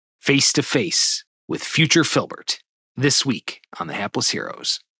face to face with future Filbert this week on The Hapless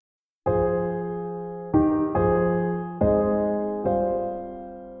Heroes.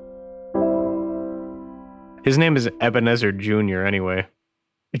 His name is Ebenezer Jr. anyway.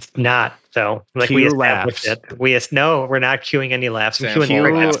 It's not, though. Like Cue we established laughs. it. No, we're not cueing any laughs. I'm cueing Cue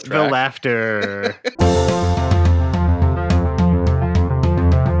the right laugh. the laughter.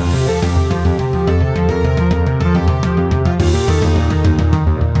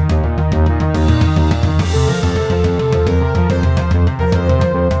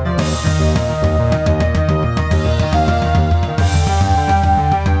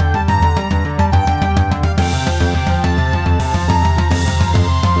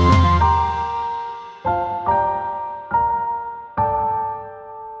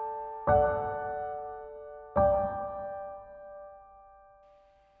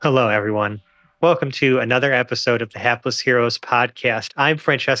 Hello, everyone. Welcome to another episode of the Hapless Heroes podcast. I'm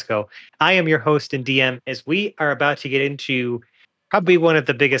Francesco. I am your host and DM as we are about to get into probably one of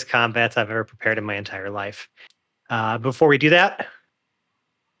the biggest combats I've ever prepared in my entire life. Before we do that, I'm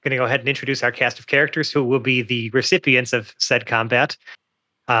going to go ahead and introduce our cast of characters who will be the recipients of said combat.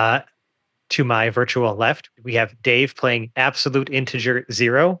 To my virtual left, we have Dave playing Absolute Integer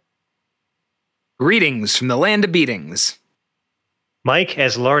Zero. Greetings from the land of beatings. Mike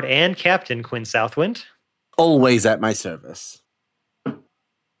as Lord and Captain Quinn Southwind. Always at my service.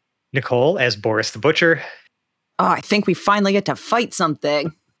 Nicole as Boris the Butcher. Oh, I think we finally get to fight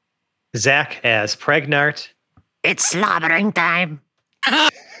something. Zach as Pregnart. It's slobbering time.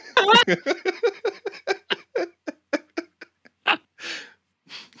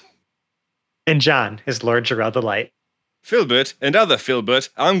 And John as Lord Gerald the Light. Filbert and other Filbert,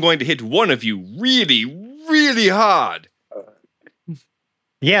 I'm going to hit one of you really, really hard.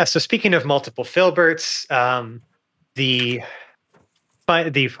 Yeah, so speaking of multiple Filberts, the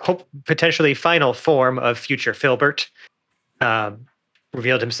potentially final form of future Filbert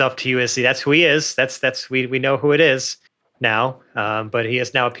revealed himself to you as that's who he is. We know who it is now, but he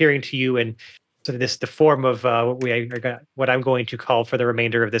is now appearing to you in sort of the form of what I'm going to call for the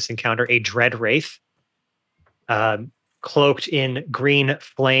remainder of this encounter a Dread Wraith, cloaked in green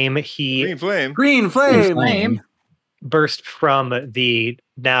flame. Green flame. Burst from the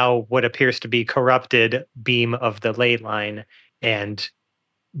now what appears to be corrupted beam of the ley line and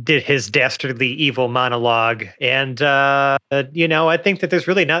did his dastardly evil monologue. And, I think that there's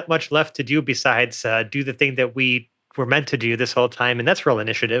really not much left to do besides do the thing that we were meant to do this whole time, and that's roll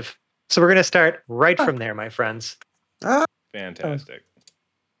initiative. So we're going to start right from there, my friends. Fantastic.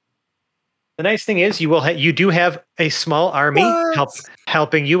 The nice thing is you do have a small army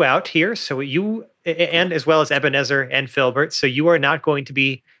helping you out here. So you, and as well as Ebenezer and Filbert, so you are not going to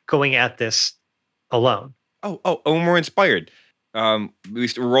be going at this alone. Oh, we're inspired. We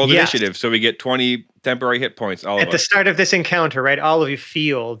rolled initiative, so we get 20 temporary hit points. At the start of this encounter, right? All of you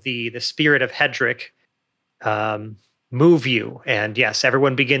feel the spirit of Hedrick move you. And yes,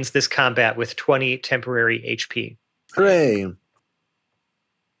 everyone begins this combat with 20 temporary HP. Hooray.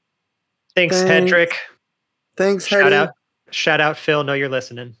 Thanks, Hedrick. Thanks, Shout out, Phil. Know you're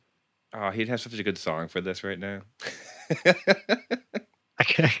listening. Oh, he'd have such a good song for this right now. I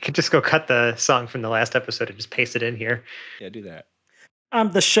could just go cut the song from the last episode and just paste it in here. Yeah, do that.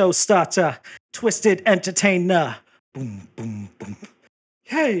 I'm the show starter, Twisted Entertainer. Boom, boom, boom.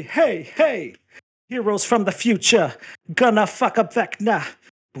 Hey, hey, hey. Heroes from the future, gonna fuck up Vecna.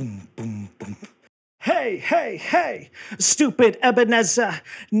 Boom, boom, boom. Hey, hey, hey. Stupid Ebenezer,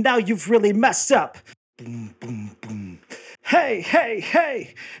 now you've really messed up. Boom, boom, boom. Hey, hey,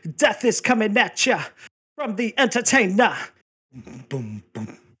 hey. Death is coming at ya from the entertainer. Boom, boom,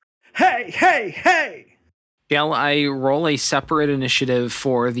 boom. Hey, hey, hey. Shall I roll a separate initiative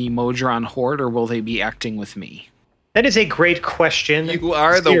for the Modron Horde, or will they be acting with me? That is a great question. You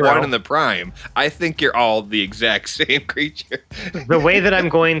are the Zero. one in the prime. I think you're all the exact same creature. The way that we're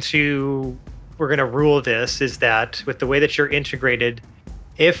going to rule this is that with the way that you're integrated,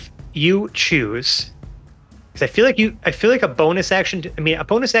 if you choose, because I feel like a bonus action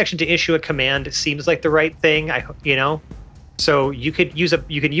to issue a command seems like the right thing. So you could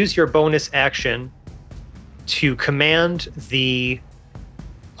use your bonus action to command the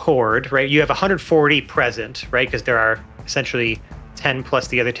horde, right? You have 140 present, right? Because there are essentially 10 plus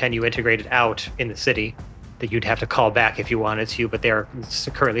the other 10 you integrated out in the city that you'd have to call back if you wanted to, but they are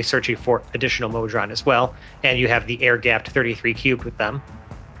currently searching for additional Modron as well. And you have the air-gapped 33 cubed with them.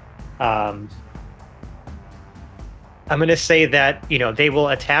 I'm going to say that, they will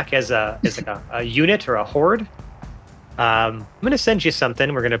attack as a unit or a horde. I'm going to send you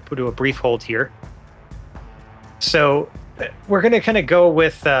something. We're going to do a brief hold here. So we're gonna kind of go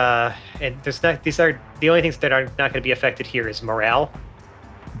with, and these are the only things that are not going to be affected here is morale.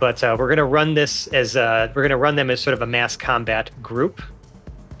 But we're gonna run this as them as sort of a mass combat group.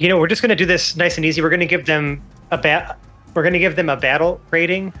 We're just gonna do this nice and easy. We're gonna give them a battle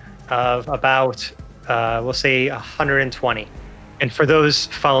rating of about we'll say 120. And for those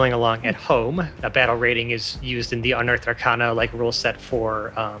following along at home, a battle rating is used in the Unearthed Arcana like rule set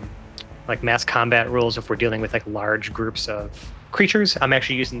for like mass combat rules if we're dealing with like large groups of creatures. I'm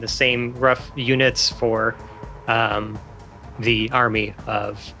actually using the same rough units for the army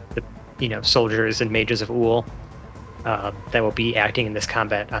of the soldiers and mages of Uul that will be acting in this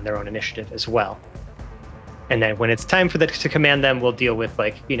combat on their own initiative as well. And then when it's time for to command them, we'll deal with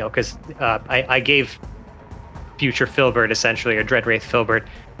because I gave future Filbert essentially, or Dreadwraith Filbert,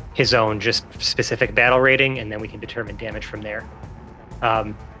 his own just specific battle rating, and then we can determine damage from there.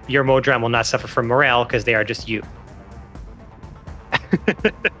 Your Modron will not suffer from morale because they are just you.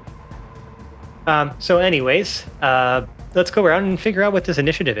 So anyways, let's go around and figure out what this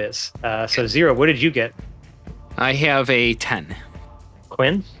initiative is. So Zero, what did you get? I have a 10.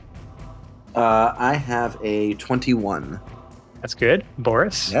 Quinn? I have a 21. That's good.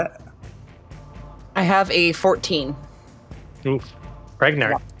 Boris? Yeah. I have a 14. Oof.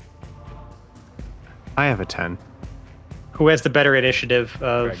 Ragnar? I have a 10. Who has the better initiative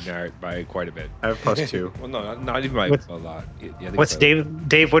of... Ragnar by quite a bit. I have +2. Well, no, not even by a lot. Yeah, I think What's so. Dave?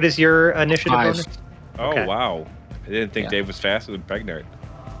 Dave, what is your initiative 5. bonus? Oh, Okay. wow. I didn't think Yeah. Dave was faster than Ragnar.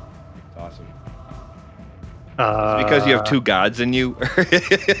 That's awesome. It's because you have two gods in you.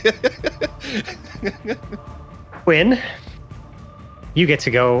 Quinn, you get to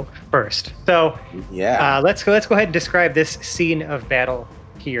go first. So Yeah. let's go ahead and describe this scene of battle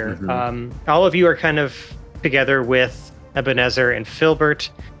here. Mhm. All of you are kind of together with Ebenezer and Filbert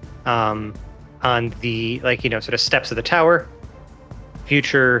on the sort of steps of the tower.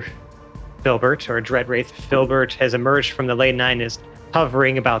 Future Filbert, or Dreadwraith Filbert, has emerged from the lane 9, is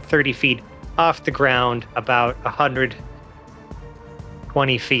hovering about 30 feet off the ground, about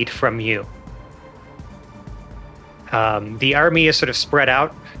 120 feet from you. The army is sort of spread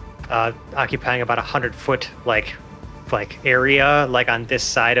out, occupying about 100-foot area, like on this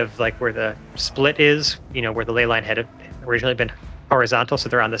side of where the split is, where the ley line had originally been horizontal, so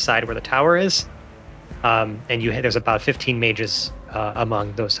they're on the side where the tower is. And there's about 15 mages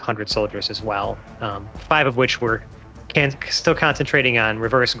among those 100 soldiers as well, 5 of which were still concentrating on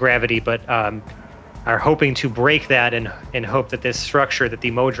reverse gravity, but are hoping to break that and hope that this structure that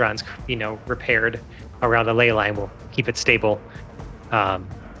the Modrons, repaired around the ley line will keep it stable,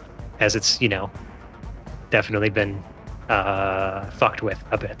 as it's, definitely been fucked with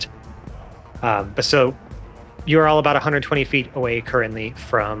a bit. But so you're all about 120 feet away currently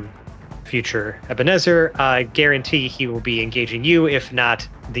from future Ebenezer. I guarantee he will be engaging you, if not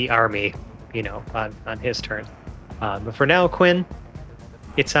the army, on his turn. But for now, Quinn,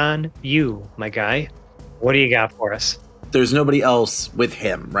 it's on you, my guy. What do you got for us? There's nobody else with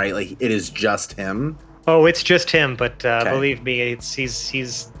him, right? Like, it is just him. Oh, it's just him, but Okay. believe me,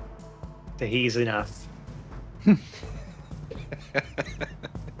 he's enough.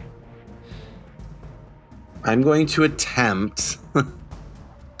 I'm going to attempt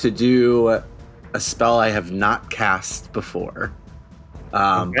to do a spell I have not cast before.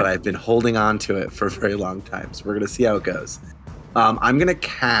 Okay. But I've been holding on to it for a very long time. So we're going to see how it goes. I'm going to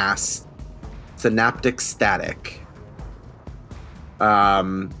cast Synaptic Static. It's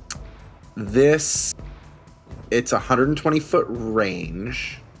 120-foot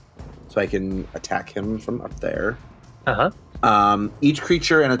range. So I can attack him from up there. Uh-huh. Each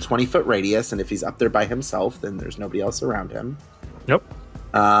creature in a 20-foot radius, and if he's up there by himself, then there's nobody else around him. Nope.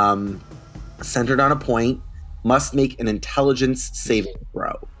 Centered on a point, must make an intelligence saving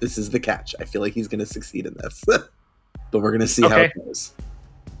throw. This is the catch. I feel like he's going to succeed in this, but we're going to see how Okay. it goes.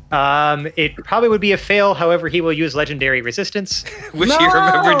 It probably would be a fail. However, he will use legendary resistance. Wish you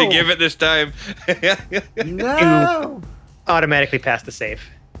remembered to No! give it this time. No, Automatically pass the save.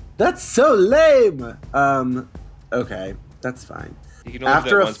 that's so lame. Okay, that's fine. You can only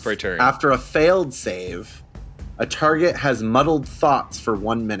do that once per turn. After a failed save, a target has muddled thoughts for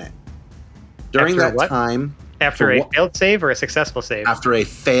 1 minute. During After that what? time, After For a what? failed save or a successful save? after a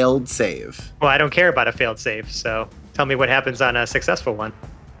failed save. Well, I don't care about a failed save, so tell me what happens on a successful one.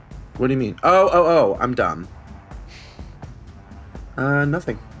 What do you mean? Oh, I'm dumb.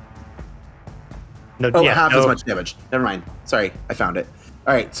 Nothing. No, Oh, yeah, half no. as much damage. Never mind. Sorry, I found it.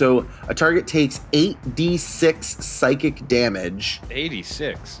 All right, so a target takes 8d6 psychic damage,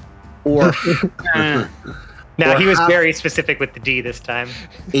 86. or Now, or he was half- very specific with the D this time.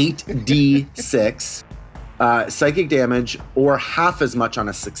 8d6, psychic damage, or half as much on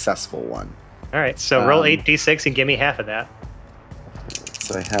a successful one. All right, so roll 8d6 and give me half of that.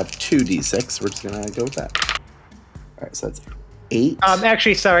 So I have 2d6. We're just gonna go with that. All right, so that's 8.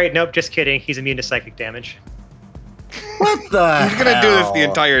 Actually, sorry, nope, just kidding. He's immune to psychic damage. What the He's gonna do this the hell?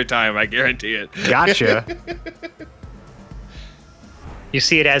 entire time. I guarantee it. Gotcha. You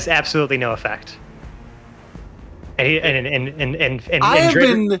see it as absolutely no effect. And he, and I have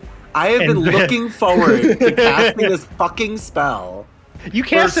Dred- been looking forward to casting this fucking spell you for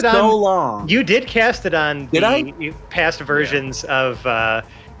cast it so on. long. You did cast it on Did the past versions of oh,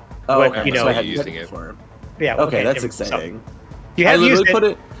 what, okay. you know, so I had using it it. for. yeah. Okay, that's so exciting. you I have used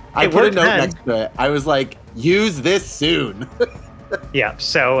literally it. I It put a worked note then. next to it. I was like, use this soon. Yeah.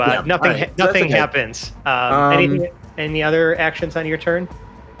 So Yeah, nothing all right, nothing that's okay. happens. Any other actions on your turn?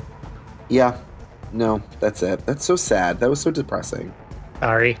 Yeah. No, that's it. That's so sad. That was so depressing.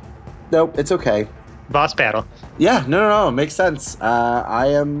 Sorry. Nope, it's okay. Boss battle. Yeah, no, it makes sense. I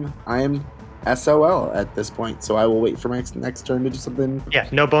am SOL at this point, so I will wait for my next turn to do something. Yeah.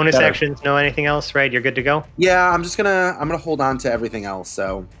 No bonus Better. actions. No anything else. Right. You're good to go. Yeah, I'm gonna hold on to everything else.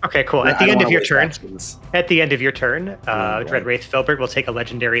 So Okay. Cool. I At the don't end of wanna your waste turn. actions. At the end of your turn, right. Dreadwraith Filbert will take a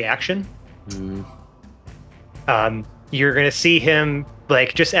legendary action. Mm. You're gonna see him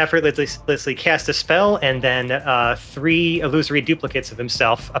like just effortlessly cast a spell, and then 3 illusory duplicates of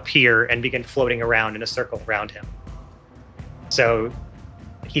himself appear and begin floating around in a circle around him. So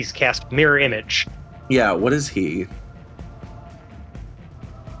he's cast Mirror Image. Yeah, what is he?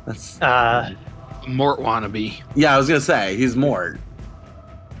 That's Mort wannabe. yeah, I was gonna say he's Mort.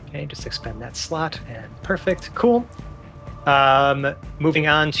 Okay, just expend that slot, and perfect, cool. Moving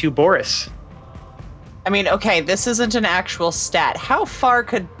on to Boris. I mean, okay, this isn't an actual stat. How far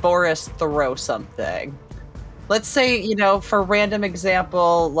could Boris throw something? Let's say, you know, for random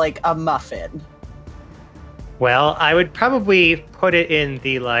example, like a muffin. Well, I would probably put it in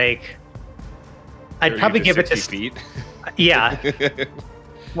the like. I'd 30 probably to give it to 60 feet. yeah,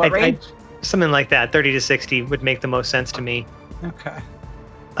 What range? something like that. 30 to 60 would make the most sense to me, Okay.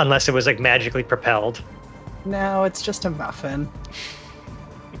 unless it was like magically propelled. No, it's just a muffin.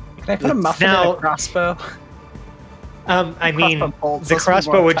 Can I put a muffin in Now- a crossbow? I mean, Crossbow bolts, the those are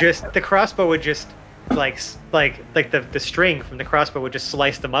crossbow more would effective. just like the string from the crossbow would just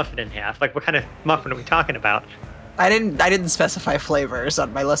slice the muffin in half. Like, what kind of muffin are we talking about? I didn't specify flavors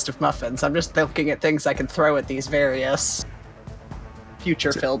on my list of muffins. I'm just looking at things I can throw at these various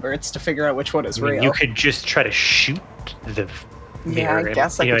future Filberts to figure out which one is I mean, real. you could just try to shoot the Yeah, mirror, I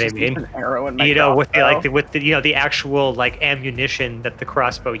guess I you know could what I just use mean? an arrow in my You know, with the crossbow. with the the actual like ammunition that the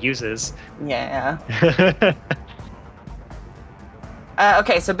crossbow uses. Yeah.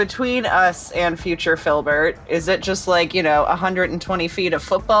 Okay, so between us and future Filbert, is it just like, you know, 120 feet of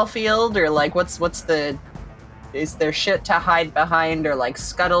football field, or like what's the? Is there shit to hide behind, or like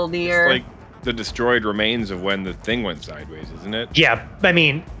scuttle near? It's like the destroyed remains of when the thing went sideways, isn't it? Yeah, I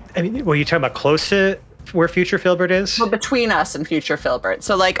mean, were you talking about close to where future Filbert is? Well, between us and future Filbert.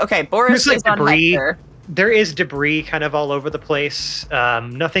 So like, okay, Boris There's, is like, on debris. Hector. There is debris kind of all over the place.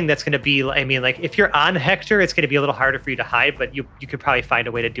 Nothing that's going to be. I mean, like if you're on Hector, it's going to be a little harder for you to hide, but you could probably find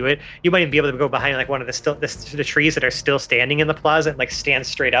a way to do it. You might even be able to go behind like one of the trees that are still standing in the plaza and like stand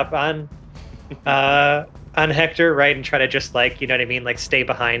straight up on Hector, right, and try to just like, you know what I mean, like stay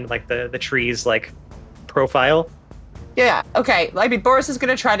behind like the trees like profile. Yeah, okay. I mean, Boris is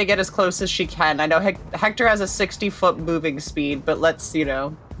going to try to get as close as she can. I know Hector has a 60-foot moving speed, but let's, you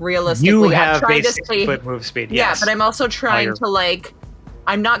know, realistically, You I'm have trying a to stay. 60-foot move speed. Yeah, Yes. but I'm also trying Higher. to like,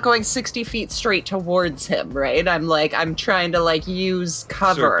 I'm not going 60 feet straight towards him, right? I'm trying to like use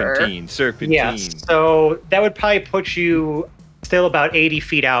cover. Serpentine. Yeah, so that would probably put you still about 80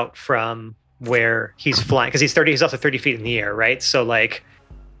 feet out from where he's flying, because he's also 30 feet in the air, right? So like,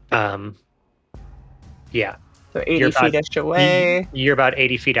 yeah, So 80 You're about- feet-ish away. you're about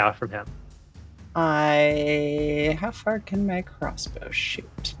 80 feet out from him. How far can my crossbow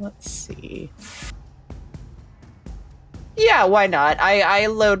shoot? Let's see. Yeah, why not? I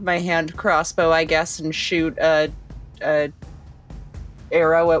load my hand crossbow, I guess, and shoot a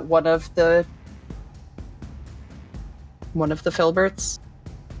arrow at one of the Filberts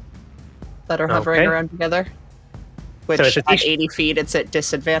that are hovering Okay. around together. Which So it's a at D- 80 feet, it's at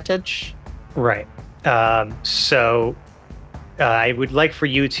disadvantage. Right. So I would like for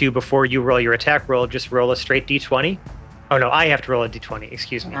you to, before you roll your attack roll, just roll a straight d20. Oh no, I have to roll a d20.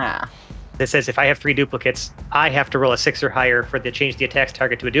 Excuse me. Ah, That says if I have 3 duplicates, I have to roll a 6 or higher for the change the attack's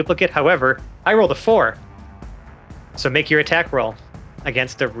target to a duplicate. However, I rolled a 4. So make your attack roll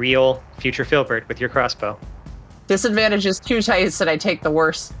against the real future Filbert with your crossbow. disadvantage is 2 dice, and I take the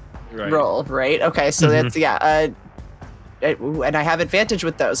worst roll, right? Okay, so that's and I have advantage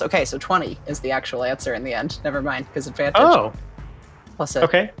with those. Okay, so 20 is the actual answer in the end. Never mind, because advantage. Oh, Plus a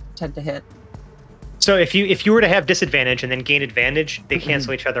okay. 10 to hit. So if you were to have disadvantage and then gain advantage, they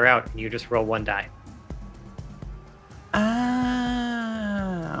cancel each other out, and you just roll 1 die.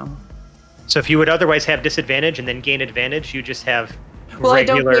 Oh. So if you would otherwise have disadvantage and then gain advantage, you just have Well,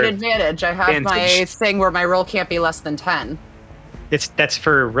 regular. I don't get advantage. I have my Advantage. thing where my roll can't be less than 10. That's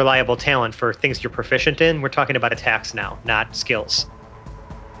for reliable talent for things you're proficient in. We're talking about attacks now, not skills.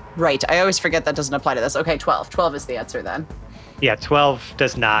 Right. I always forget that doesn't apply to this. Okay, 12. 12 is the answer then. Yeah, 12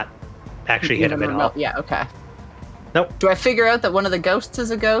 does not actually hit him at all. Yeah, okay. Nope. Do I figure out that one of the ghosts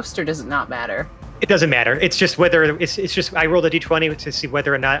is a ghost, or does it not matter? It doesn't matter. It's just whether it's just I rolled a d20 to see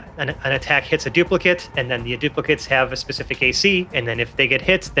whether or not an attack hits a duplicate, and then the duplicates have a specific AC, and then if they get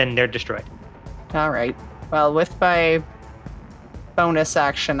hit, then they're destroyed. All right. Well, with my bonus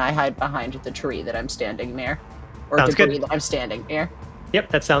action, I hide behind the tree that I'm standing near, or Sounds debris good. that I'm standing near. Yep,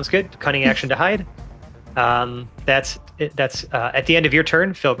 that sounds good. Cunning action to hide. That's at the end of your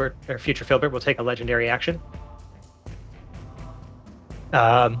turn, Filbert or future Filbert will take a legendary action.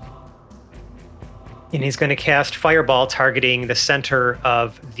 And he's going to cast Fireball, targeting the center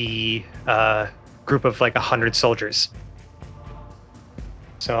of the group of like 100 soldiers.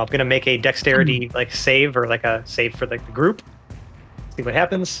 So I'm going to make a dexterity like save, or like a save for like the group. See what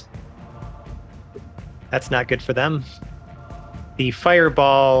happens. That's not good for them. The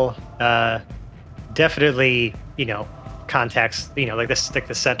Fireball definitely, contacts, like this, like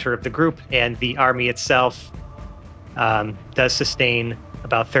the center of the group, and the army itself does sustain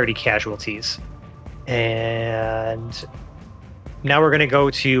about 30 casualties. And now we're going to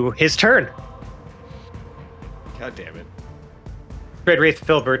go to his turn. God damn it. Dreadwraith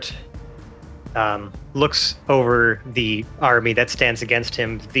Filbert looks over the army that stands against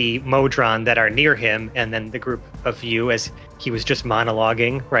him, the Modron that are near him, and then the group of you, as he was just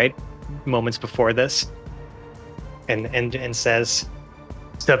monologuing, right, moments before this, and says,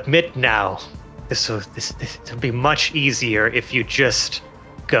 "Submit now. This will be much easier if you just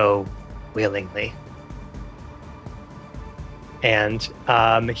go willingly." And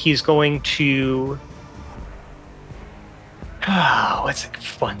he's going to... what's a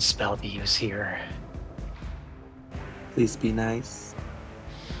fun spell to use here? Please be nice.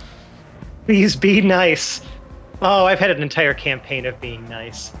 Please be nice. Oh, I've had an entire campaign of being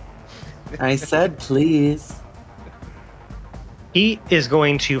nice. I said please. He is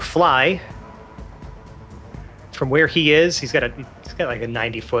going to fly from where he is. He's got like a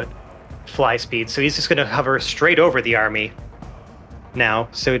 90-foot fly speed, so he's just going to hover straight over the army now.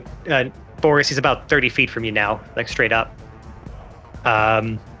 So Boris, he's about 30 feet from you now, like straight up.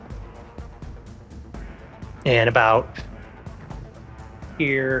 And about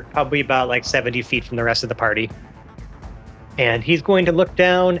here, probably about like 70 feet from the rest of the party. And he's going to look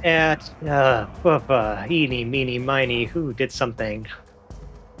down at eeny, meeny, miny, who did something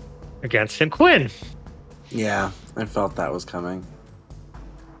against him. Quinn. Yeah, I felt that was coming.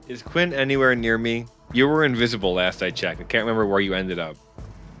 Is Quinn anywhere near me? You were invisible last I checked. I can't remember where you ended up.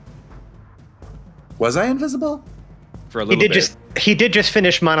 Was I invisible? For a little bit. He did just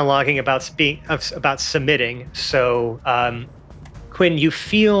finish monologuing about submitting. So, Quinn, you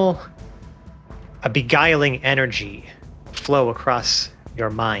feel a beguiling energy flow across your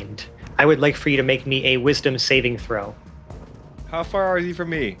mind. I would like for you to make me a wisdom saving throw. How far is he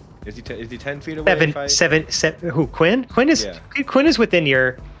from me? Is he 10 feet away? Seven. Who? Quinn? Quinn is within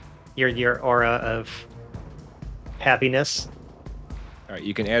your aura of happiness. All right,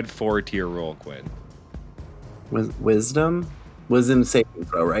 you can add 4 to your roll, Quinn. Wisdom saving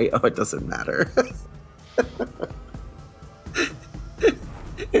throw, right? Oh, it doesn't matter.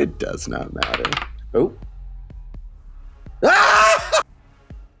 It does not matter. Oh. Ah!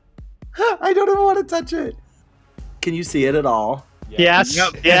 I don't even want to touch it. Can you see it at all? Yes.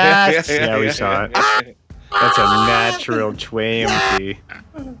 Yep. Yes. Yeah, we saw it. That's a natural 20.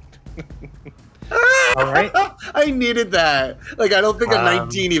 All right. I needed that. Like, I don't think a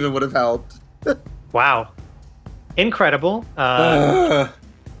 19 even would have helped. Wow. Incredible. Plus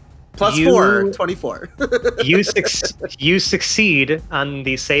 4, 24. You succeed on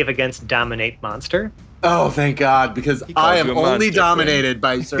the save against Dominate Monster. Oh, thank God, because He I called am you a only monster, dominated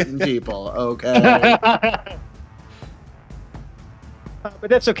by certain people, okay?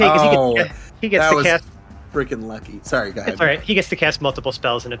 But that's okay, because he gets that to was cast... freaking lucky. Sorry, go ahead. It's all right. He gets to cast multiple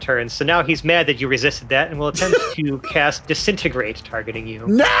spells in a turn, so now he's mad that you resisted that and will attempt to cast Disintegrate, targeting you.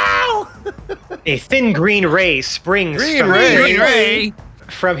 No! A thin green ray springs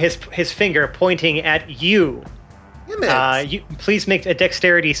from his finger, pointing at you. Damn it. You please make a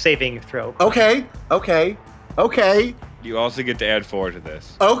dexterity saving throw. Okay. You also get to add 4 to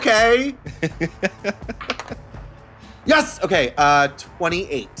this. Okay. Yes. Okay.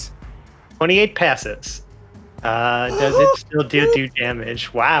 28. 28 passes. Does it still do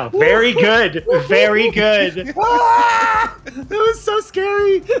damage? Wow, very good, very good. Ah! That was so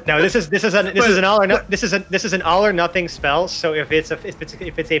scary. No, this is an all or nothing spell. So if it's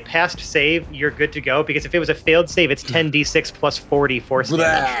a passed save, you're good to go. Because if it was a failed save, it's 10d6 plus 40 force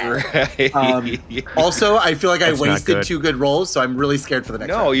damage. Right. Also, I feel like That's I not wasted good. 2 good rolls, so I'm really scared for the next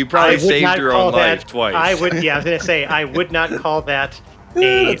No, round. you probably I would saved not your call own that- life twice. I was gonna say I would not call that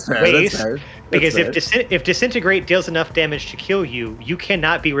a That's fair, waste. that's fair. Because That's fair. if disintegrate deals enough damage to kill you, you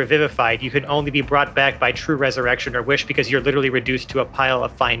cannot be revivified. You can only be brought back by true resurrection or wish because you're literally reduced to a pile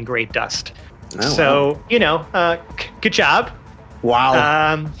of fine gray dust. Oh, So good job.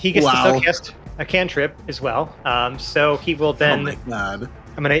 wow. He gets to Wow. still cast a cantrip as well. So he will Oh then. my god.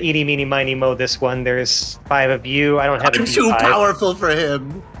 I'm gonna eeny meeny miny mo this one. There's 5 of you. I don't have a I'm too D5. powerful for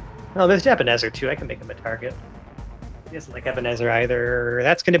him. Oh, there's Ebenezer too. I can make him a target. He doesn't like Ebenezer either.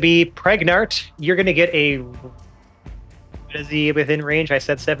 That's going to be Pregnart. You're going to get a. What is he within range? I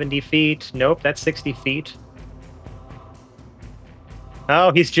said 70 feet. Nope, that's 60 feet.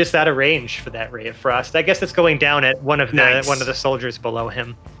 Oh, he's just out of range for that ray of frost. I guess it's going down at one of the soldiers below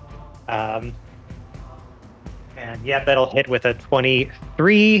him. And yeah, that'll hit with a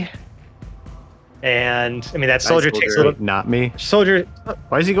 23. And I mean that soldier takes a soldier. little. Not me. Soldier,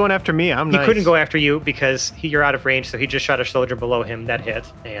 Why is he going after me? I'm he nice. couldn't go after you because you're out of range, so he just shot a soldier below him that hit,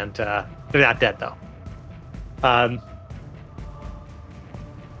 and they're not dead though.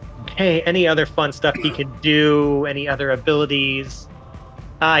 Okay, any other fun stuff he can do? Any other abilities?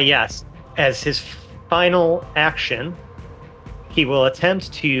 Yes. As his final action, he will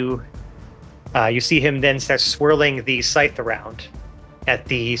attempt to. You see him then start swirling the scythe around at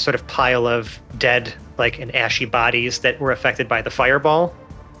the sort of pile of dead, like, and ashy bodies that were affected by the fireball.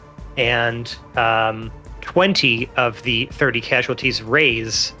 And 20 of the 30 casualties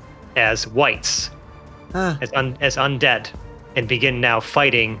raise as whites, as undead, and begin now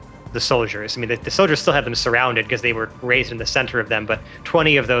fighting the soldiers. I mean, the soldiers still have them surrounded because they were raised in the center of them, but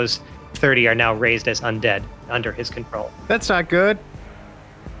 20 of those 30 are now raised as undead under his control. That's not good.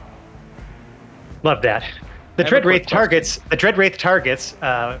 Love that. The I have a quick Dread Wraith targets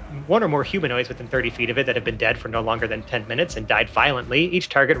one or more humanoids within 30 feet of it that have been dead for no longer than 10 minutes and died violently. Each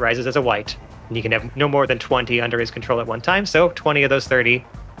target rises as a white, and you can have no more than 20 under his control at one time, so 20 of those 30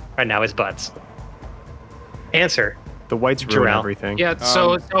 are now his buds. Answer. The whites ruin Jarrell. everything. Yeah,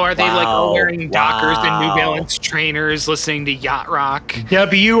 so are they like all wow, wearing Dockers and New wow. Balance trainers, listening to yacht rock?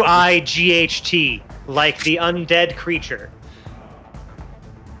 WIGHT, like the undead creature.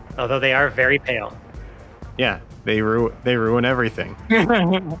 Although they are very pale. Yeah, they ruin everything.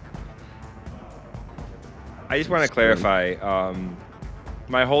 I just want to clarify.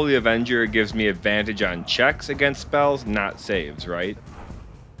 My Holy Avenger gives me advantage on checks against spells, not saves, right?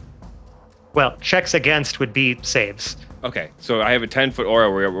 Well, checks against would be saves. Okay, so I have a 10-foot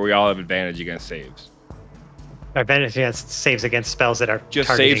aura where we all have advantage against saves. Advantage against saves against spells that are Just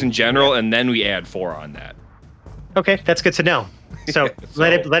targeting. saves in general, and then we add 4 on that. Okay, that's good to know. So,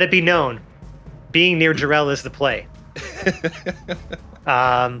 let it be known. Being near Jarrell is the play.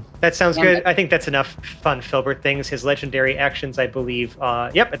 That sounds good. I think that's enough fun Filbert things. His legendary actions, I believe,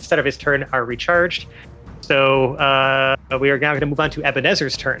 at the start of his turn are recharged. So we are now going to move on to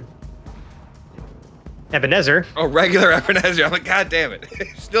Ebenezer's turn. Ebenezer. Oh, regular Ebenezer. I'm like, God damn it.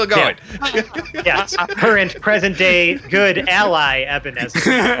 Still going. Yes, current, present day, good ally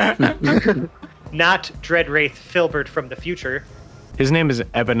Ebenezer. Not Dreadwraith Filbert from the future. His name is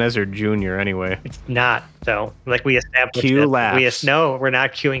Ebenezer Jr. anyway. It's not, though. Like we established. Cue it. laughs. No, we're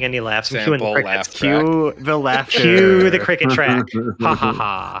not cueing any laughs. We're cueing the Sample crickets. laugh track. Cue the laughter. Cue the cricket track. Ha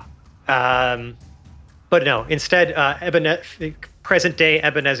ha ha. But no, instead, present day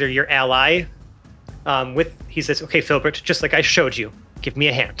Ebenezer, your ally, he says, "Okay, Filbert, just like I showed you, give me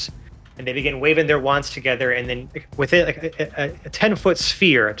a hand." And they begin waving their wands together, and then within like a 10-foot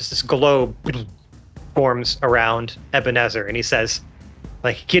sphere, just this globe forms around Ebenezer, and he says,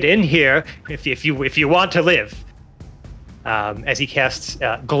 "Like, get in here if you want to live." As he casts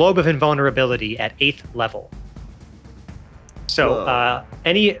Globe of Invulnerability at 8th level. So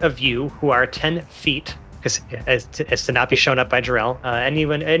any of you who are 10 feet, because as to not be shown up by Jarrell,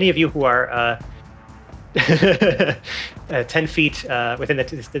 any of you who are 10 feet within this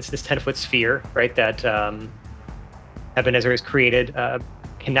 10-foot sphere, right, that Ebenezer has created,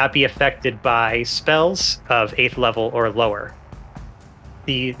 cannot be affected by spells of 8th level or lower.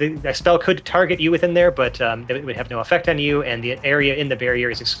 the spell could target you within there, but it would have no effect on you, and the area in the barrier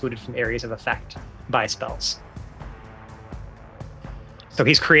is excluded from areas of effect by spells. So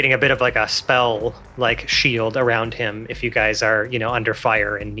he's creating a bit of like a spell like shield around him if you guys are, under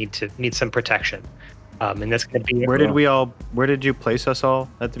fire and need some protection. And that's going to be Where did you place us all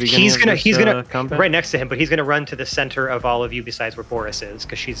at the beginning? He's gonna combat? right next to him, but he's gonna run to the center of all of you besides where Boris is,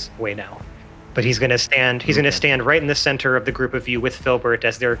 because she's away now. But he's gonna stand. He's gonna stand right in the center of the group of you with Filbert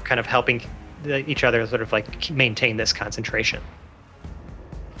as they're kind of helping each other sort of like maintain this concentration.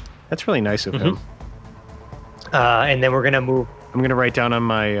 That's really nice of him. And then we're gonna move. I'm gonna write down on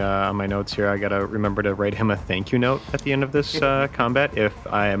my notes here. I gotta remember to write him a thank you note at the end of this combat if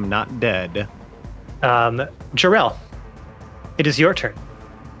I am not dead. Jarrell, it is your turn.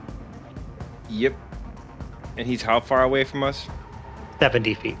 Yep. And he's how far away from us?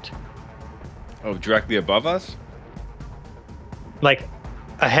 70 feet. Oh, directly above us? Like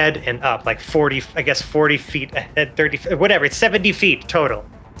ahead and up, like 40, I guess 40 feet ahead, 30, whatever. It's 70 feet total.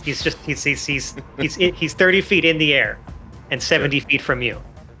 He's 30 feet in the air and 70 feet from you.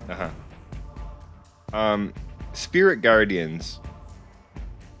 Spirit Guardians.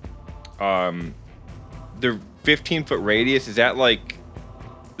 The 15-foot radius, is that like,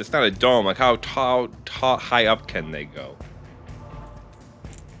 it's not a dome, like how high up can they go?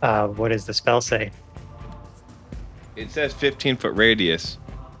 What does the spell say? It says 15-foot radius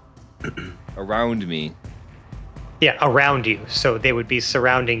around me. Yeah, around you. So they would be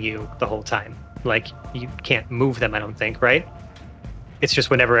surrounding you the whole time. Like, you can't move them, I don't think, right? It's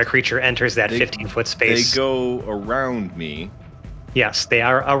just whenever a creature enters that 15-foot space. They go around me. Yes, they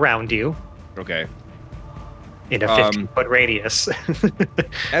are around you. Okay. In a 15-foot radius.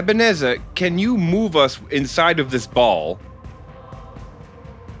 Ebenezer, can you move us inside of this ball?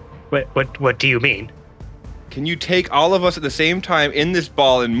 What do you mean? Can you take all of us at the same time in this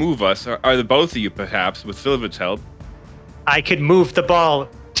ball and move us? Or the both of you, perhaps, with Philibut's help? I could move the ball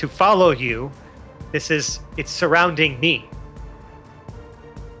to follow you. It's surrounding me.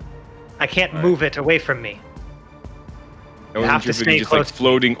 I can't move it away from me. I wasn't sure if we could just like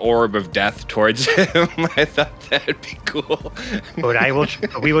floating orb of death towards him. I thought that'd be cool.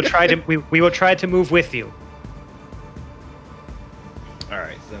 But we will try to move with you. All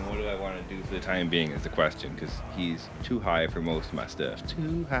right, so then what do I want to do for the time being is the question, because he's too high for most of my stuff.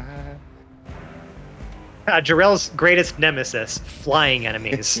 Too high. Jarrell's greatest nemesis, flying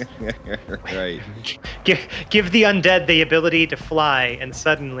enemies. Right. Give the undead the ability to fly, and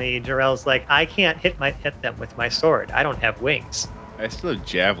suddenly Jarrell's like, I can't hit them with my sword. I don't have wings. I still have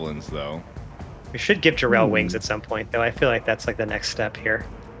javelins, though. We should give Jarrell wings at some point, though. I feel like that's like the next step here.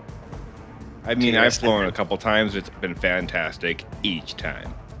 I mean, I've flown a couple times. It's been fantastic each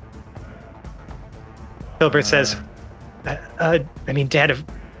time. Filbert says, I mean, Dad,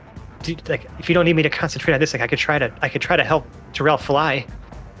 if you don't need me to concentrate on this, like I could try to help Jarrell fly.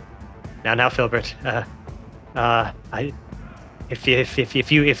 Now, Filbert,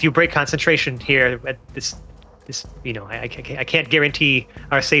 if you break concentration here at this, I can't guarantee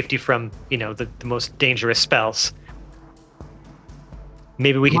our safety from, the most dangerous spells.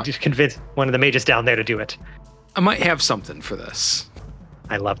 Maybe we can just convince one of the mages down there to do it. I might have something for this.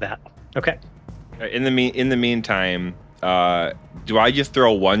 I love that. Okay. In the meantime, do I just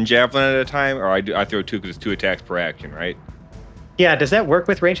throw one javelin at a time, or I throw two because it's 2 attacks per action, right? Yeah, does that work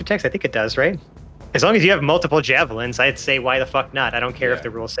with ranged attacks? I think it does, right? As long as you have multiple javelins, I'd say why the fuck not? I don't care if the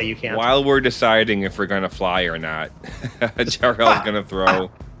rules say you can't. While we're deciding if we're going to fly or not, Jarrell's going to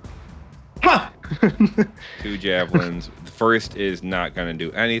throw 2 javelins. The first is not going to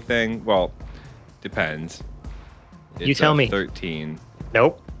do anything. Well, depends. You tell me. 13.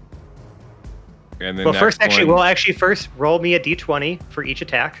 Nope. And the first roll me a d20 for each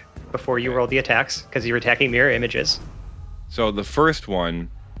attack before you roll the attacks, because you're attacking mirror images. So the first roll.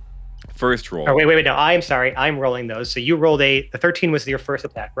 Oh, wait, no, I'm sorry. I'm rolling those. So you rolled the 13 was your first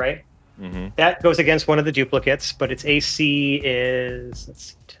attack, right? Mm-hmm. That goes against one of the duplicates, but its AC is, let's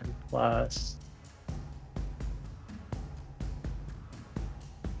see, 10 plus.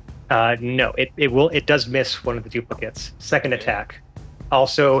 No, it does miss one of the duplicates. Second attack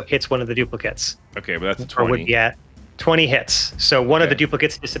also hits one of the duplicates. Okay, but that's a 20. Would be at 20 hits. So one of the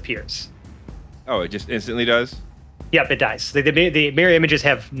duplicates disappears. Oh, it just instantly does? Yep, it dies. The mirror images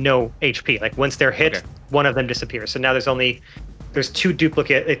have no HP. Like once they're hit, one of them disappears. So now there's 2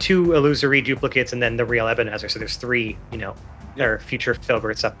 illusory duplicates and then the real Ebenezer. So there's 3, there are future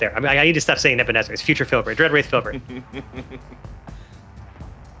Filberts up there. I mean, I need to stop saying Ebenezer. It's future Filbert. Dreadwraith Filbert.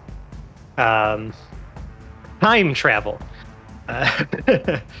 Time travel.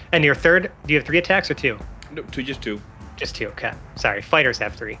 And your third, do you have 3 attacks or 2? No, just 2. Just 2. Okay. Sorry. Fighters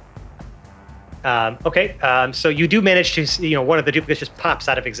have 3. Okay. So you do manage to, one of the duplicates just pops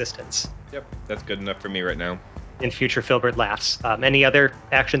out of existence. Yep, that's good enough for me right now. And future Filbert laughs. Any other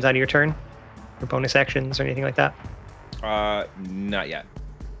actions on your turn? Or bonus actions or anything like that? Not yet.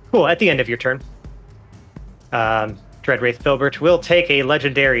 Cool. At the end of your turn, Dreadwraith Filbert will take a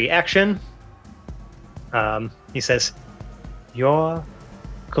legendary action. He says, "Your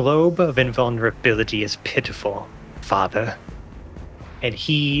globe of invulnerability is pitiful, Father." And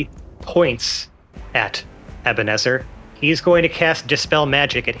he points at Ebenezer. He's going to cast Dispel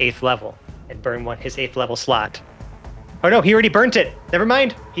Magic at 8th level and burn his 8th level slot. Oh no, he already burnt it. Never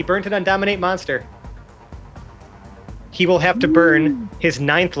mind. He burnt it on Dominate Monster. He will have to burn his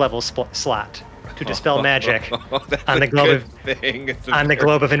 9th level slot to Dispel Magic on the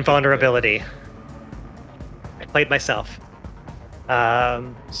globe of invulnerability. I played myself.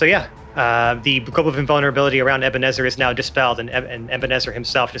 So yeah, the globe of invulnerability around Ebenezer is now dispelled, and Ebenezer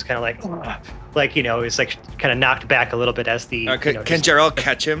himself just kind of is kind of knocked back a little bit as the. Can Gerald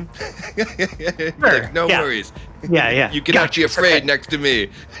catch him? Sure, Like, no yeah. worries. Yeah. You cannot be afraid okay. next to me.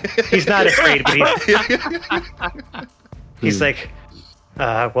 He's not afraid, but he's like,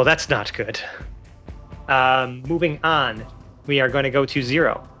 well, that's not good. Moving on, we are going to go to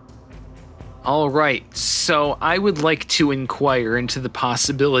 0. All right, so I would like to inquire into the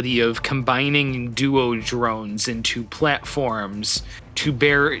possibility of combining duo drones into platforms to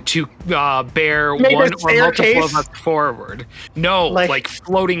bear Make one a or multiple staircase? of us forward. No, Like- like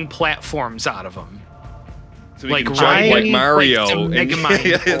floating platforms out of them. So we Like can jump like riding, Mario like, some and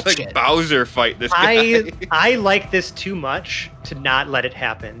Megamind like bullshit. Bowser fight this guy. I like this too much to not let it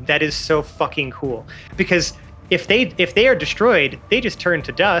happen. That is so fucking cool. Because if they are destroyed, they just turn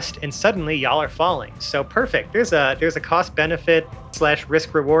to dust, and suddenly y'all are falling. So perfect. There's a cost benefit /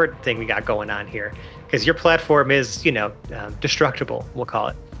 risk reward thing we got going on here. Because your platform is destructible. We'll call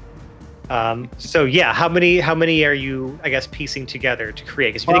it. So yeah, how many are you, I guess, piecing together to create?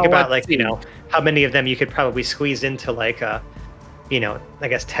 Because if you think about let's see. how many of them you could probably squeeze into like a, I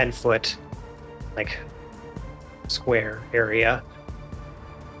guess 10-foot like square area.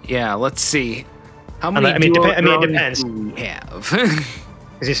 Yeah, let's see. How I many mean, duo it drones depends. do we have?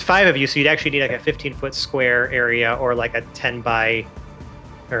 Because there's 5 of you, so you'd actually need like a 15-foot square area or like a 10 by,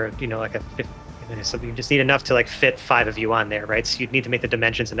 or like a 50. So you just need enough to like fit 5 of you on there, right? So you'd need to make the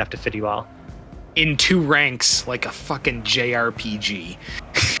dimensions enough to fit you all. In 2 ranks, like a fucking JRPG.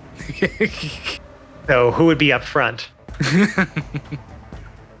 So who would be up front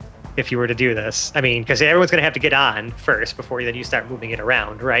if you were to do this? I mean, because everyone's going to have to get on first before then you start moving it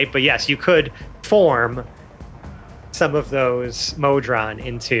around, right? But yes, you could form some of those Modron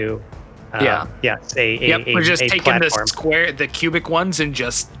into We're just a taking platform. the cubic ones and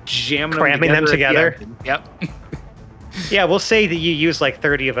just jamming Cramming them together? at the end. Yep. Yeah, we'll say that you use like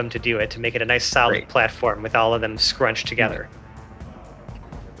 30 of them to do it, to make it a nice solid Great. platform with all of them scrunched together.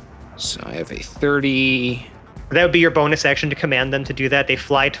 So I have a 30. That would be your bonus action to command them to do that. They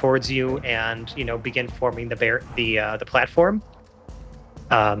fly towards you and begin forming the platform.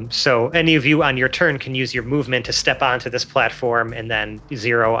 So any of you on your turn can use your movement to step onto this platform, and then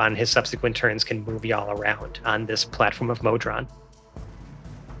 0 on his subsequent turns can move y'all around on this platform of Modron.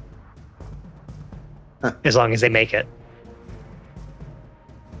 As long as they make it.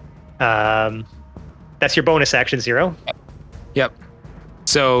 That's your bonus action, 0. Yep.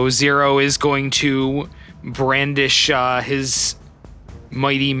 So 0 is going to brandish his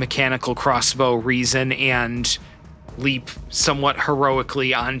mighty mechanical crossbow Reason and leap somewhat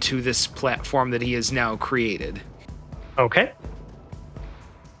heroically onto this platform that he has now created. Okay.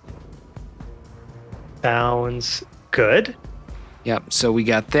 Sounds good. Yep. So we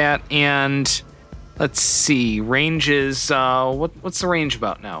got that, and let's see. Range is what's the range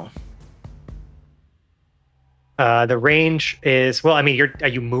about now? The range is, well, I mean, are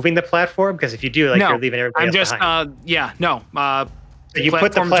you moving the platform? Because if you do, No, you're leaving everybody I'm else just behind. So You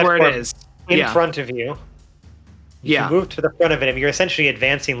put the platform's where platform it is. in Yeah. front of you. Yeah. You move to the front of it, and you're essentially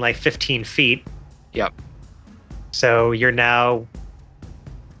advancing like 15 feet. Yep. So you're now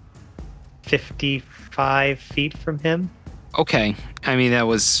 55 feet from him. Okay. I mean, that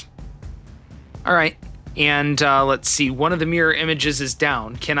was all right. And let's see. One of the mirror images is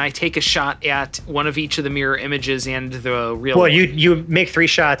down. Can I take a shot at one of each of the mirror images and the real? Well, one? you make 3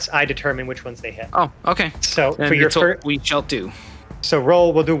 shots. I determine which ones they hit. Oh, okay. So Then for your that's what first, we shall do. so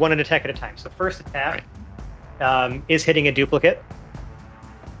roll. We'll do one attack at a time. So first attack is hitting a duplicate.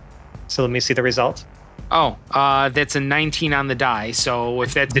 So let me see the result. Oh, that's a 19 on the die. So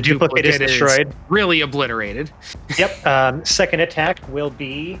if that's The duplicate is destroyed. really obliterated. Yep. Second attack will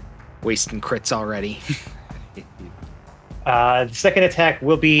be Wasting crits already. The second attack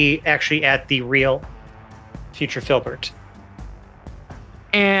will be actually at the real future Filbert.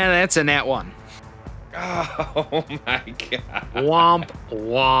 And that's a nat 1. Oh my god. Womp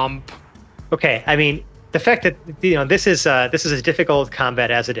womp. Okay, I mean the fact that this is as difficult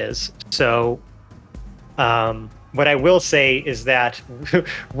combat as it is. So, what I will say is that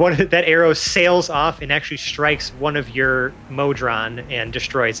that arrow sails off and actually strikes one of your Modron and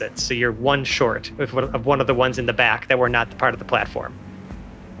destroys it. So you're one short of one of the ones in the back that were not part of the platform.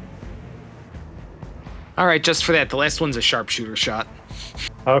 All right, just for that, the last one's a sharpshooter shot.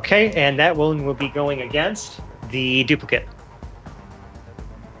 Okay, and that one will be going against the duplicate.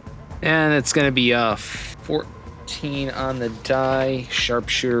 And it's going to be a 14 on the die.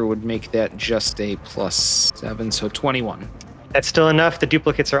 Sharpshooter would make that just a +7, so 21. That's still enough. The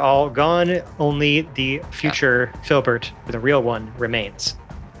duplicates are all gone. Only the future Filbert, the real one, remains.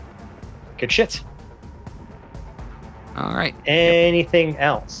 Good shit. All right. Anything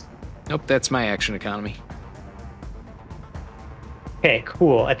else? Nope, that's my action economy. Okay,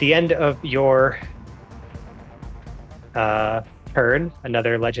 cool. At the end of your turn,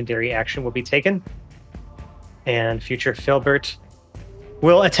 another legendary action will be taken. And future Filbert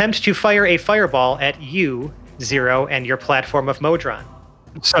will attempt to fire a fireball at you, Zero, and your platform of Modron.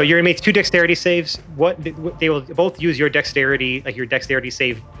 So you're gonna make 2 dexterity saves. They will both use your dexterity, like your dexterity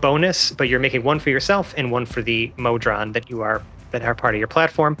save bonus, but you're making one for yourself and one for the Modron that are part of your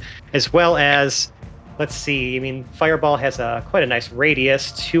platform, as well as, let's see. I mean, fireball has quite a nice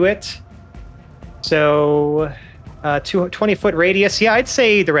radius to it. So, 20-foot radius. Yeah, I'd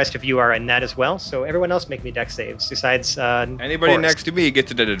say the rest of you are in that as well. So everyone else make me dex saves besides Anybody Forrest. next to me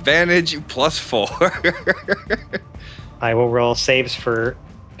gets an advantage +4. I will roll saves for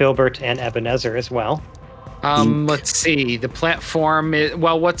Filbert and Ebenezer as well. Let's see. The platform is,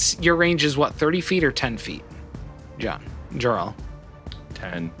 what's your range is what, 30 feet or 10 feet? John, Jarrell.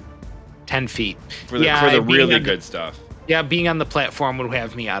 10. 10 feet. For the being really on good stuff. Yeah, being on the platform would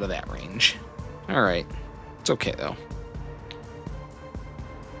have me out of that range. All right. It's okay, though.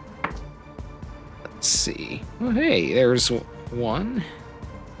 Let's see. Oh, hey, there's one.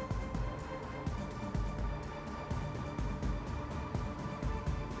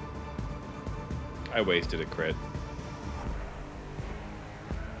 I wasted a crit.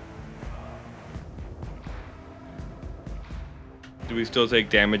 Do we still take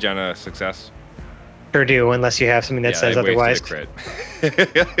damage on a success? Sure do, unless you have something that says I otherwise. wasted a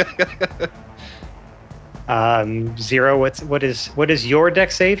crit. Zero, what is your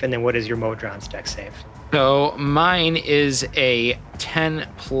dex save, and then what is your Modron's dex save? So mine is a 10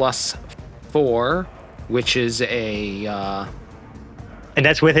 plus 4, which is a. And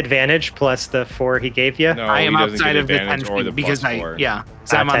that's with advantage plus the 4 he gave you. No, I am he doesn't outside get of the 10 advantage or the feet because +4.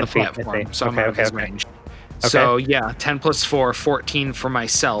 so I'm on 10 the feet, I platform, see. so I'm Okay, out of his okay. range. So yeah, 10 plus 4, 14 for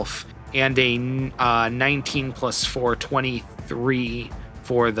myself, and a 19 plus 4, 23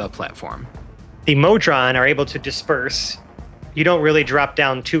 for the platform. The Modron are able to disperse. You don't really drop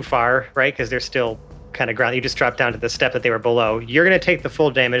down too far, right? Because they're still kind of ground. You just drop down to the step that they were below. You're going to take the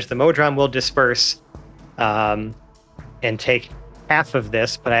full damage. The Modron will disperse and take half of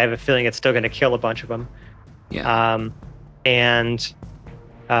this, but I have a feeling it's still going to kill a bunch of them. Yeah. And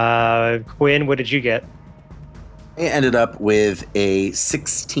Quinn, what did you get? I ended up with a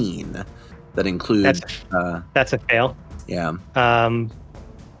 16. That includes. That's a fail. Yeah.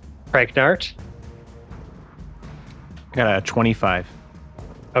 Pregnart. Got a 25.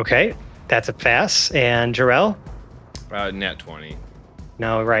 Okay, that's a pass. And Jarrell? Nat 20.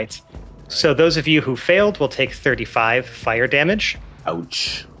 No, right. So those of you who failed will take 35 fire damage.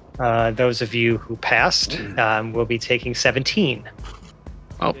 Ouch. Those of you who passed will be taking 17.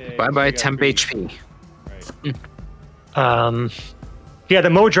 Oh, Yay, bye-bye you got temp beat. HP. Right. Yeah, the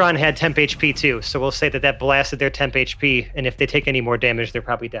Modron had temp HP too, so we'll say that blasted their temp HP, and if they take any more damage, they're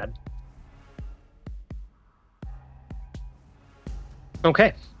probably dead.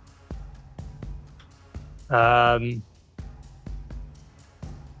 Okay.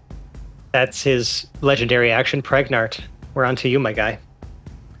 That's his legendary action, Pregnart. We're on to you, my guy.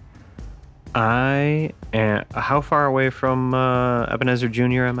 I am. How far away from Ebenezer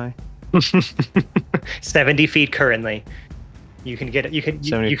Jr. am I? 70 feet currently. You can get you could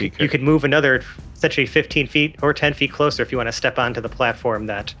 70 you feet could, you could move another essentially 15 feet or 10 feet closer if you want to step onto the platform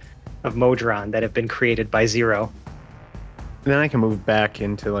of Modron that have been created by Zero. Then I can move back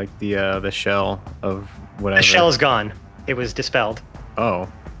into like the shell of whatever. The shell is gone. It was dispelled.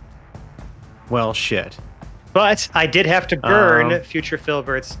 Oh. Well, shit. But I did have to burn future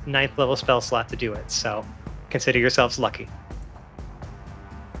Filbert's 9th level spell slot to do it, so consider yourselves lucky.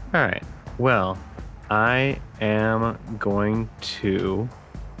 All right. Well, I am going to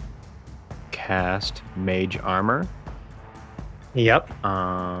cast Mage Armor. Yep.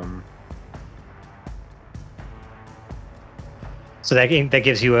 So that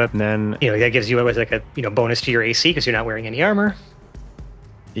gives you a And then that gives you like a bonus to your AC because you're not wearing any armor.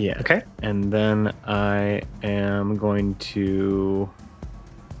 yeah. Okay. And then I am going to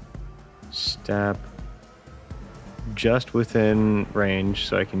step just within range,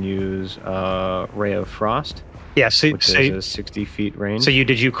 so I can use Ray of Frost, Yeah. So which is a 60 feet range.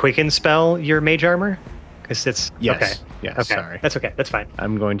 did you quicken spell your mage armor? Because it's yes. Okay. Yes. Okay. Sorry. That's okay. That's fine.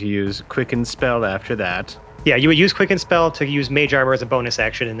 I'm going to use Quicken Spell after that. Yeah, you would use quicken spell to use mage armor as a bonus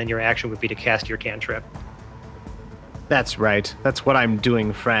action, and then your action would be to cast your cantrip. That's right. That's what I'm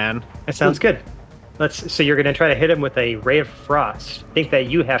doing, Fran. That sounds good. So you're going to try to hit him with a ray of frost. I think that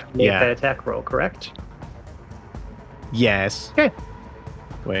you have to make Yeah. that attack roll, correct? Yes. Okay.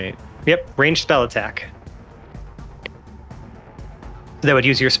 Wait. Yep, ranged spell attack. That would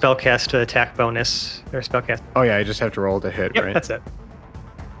use your spellcast attack bonus or spellcast. Oh yeah, I just have to roll to hit, Yep, right? that's it.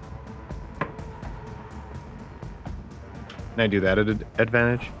 Can I do that at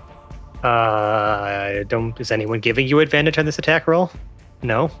advantage? Don't. Is anyone giving you advantage on this attack roll?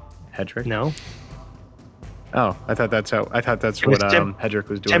 No. Hedrick? No. Oh, I thought that's It what was Hedrick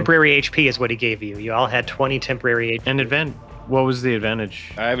was doing. Temporary HP is what he gave you. You all had 20 temporary HP. And advantage. What was the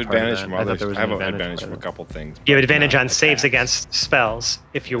advantage? I have part of advantage that? from I thought others. there was I have an advantage part from a of it. couple things. You have but advantage not on saves attacks. against spells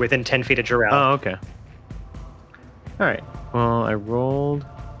if you're within 10 feet of Jarrell. Oh, okay. All right. Well, I rolled.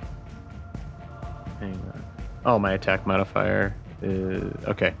 Hang on. Oh, my attack modifier is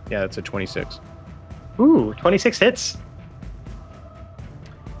okay. Yeah, it's a 26, Ooh, 26 hits.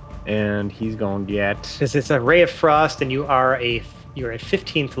 and he's gonna get. Because it's a ray of frost, and you're at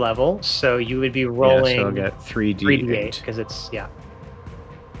 15th level, so you would be rolling Yeah, so I'll get 3d8. 3d8 because it's That's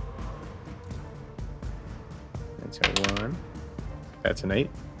a 1. That's an 8.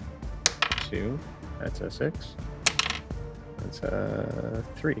 2. That's a 6. That's a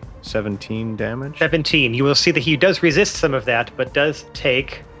 3. 17 damage. 17. You will see that he does resist some of that, but does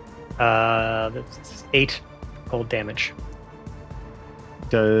take 8 cold damage.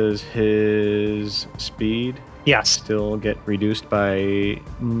 Does his speed Yes, still get reduced by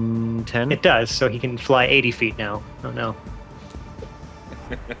 10? it does. So he can fly 80 feet now. Oh no.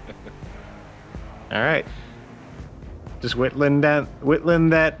 All right. Just whittling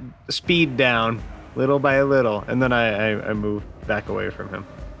that speed down little by little, and then I move back away from him.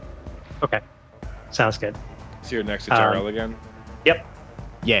 Okay, sounds good. So you're next to Jarrell again? Yep.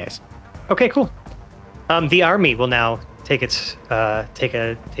 Yes. Okay, cool. The army will now take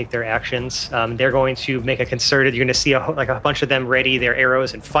their actions. They're going to make a concerted. You're going to see a bunch of them ready their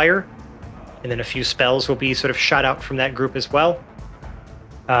arrows and fire, and then a few spells will be sort of shot out from that group as well.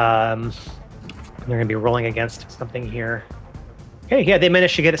 They're going to be rolling against something here. Okay, yeah, they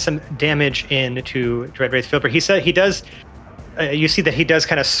managed to get some damage into Dreadwraith Filbert. He said he does. You see that he does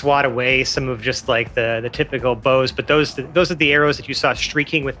kind of swat away some of just like the typical bows, but those are the arrows that you saw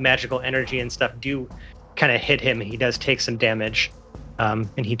streaking with magical energy and stuff do kind of hit him. He does take some damage, and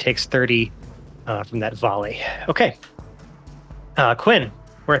he takes 30 from that volley. Okay, Quinn,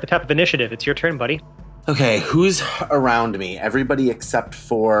 we're at the top of initiative. It's your turn, buddy. Okay, who's around me? Everybody except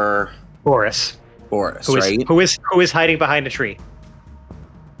for Boris, Boris, who is right? who is hiding behind a tree.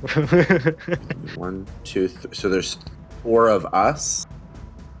 1, 2, 3. So there's 4 of us.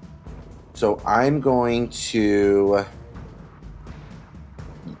 So I'm going to,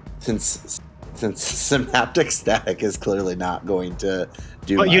 since synaptic static is clearly not going to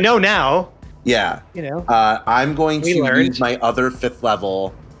do. Well, much. you know now. Yeah. You know. I'm going We to learned. use my other 5th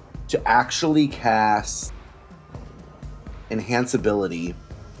level to actually cast Enhance Ability.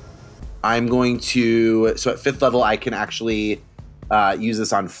 I'm going to, so at 5th level, I can actually use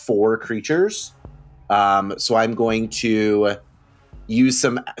this on 4 creatures. So I'm going to use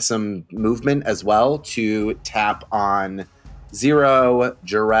some movement as well to tap on Zero,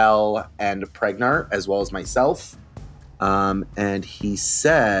 Jarrell, and Pregnar, as well as myself. And he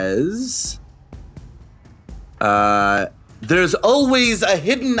says, there's always a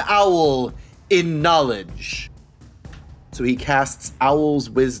hidden owl in knowledge. So he casts Owl's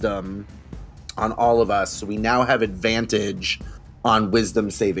Wisdom on all of us. So we now have advantage on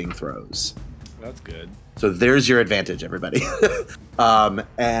Wisdom saving throws. That's good. So there's your advantage, everybody.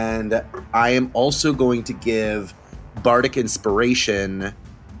 And I am also going to give Bardic Inspiration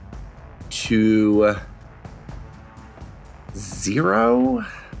to Zero.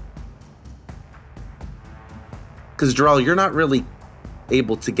 Because, Jarrell, you're not really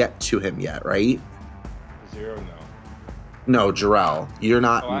able to get to him yet, right? Zero, no. No, Jarrell, you're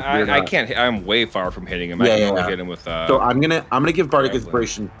not. Oh, you're I not. can't. I'm way far from hitting him. Yeah, I can yeah, only yeah. hit him with. So I'm gonna give Bardic Javelin.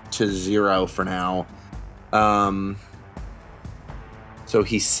 Inspiration to 0 for now. So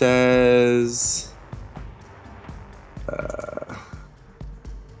he says.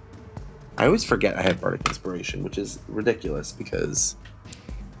 I always forget I have Bardic Inspiration, which is ridiculous because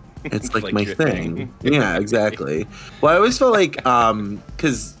it's like my your thing. Yeah, exactly. Well, I always felt like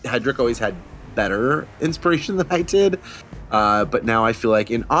because Hedrick always had better inspiration than I did, but now I feel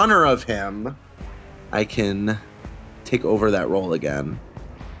like in honor of him, I can take over that role again.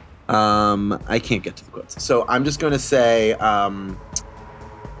 I can't get to the quotes, so I'm just going to say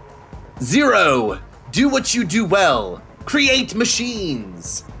 0. Do what you do well. Create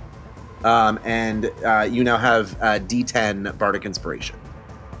machines. And you now have D10 Bardic Inspiration.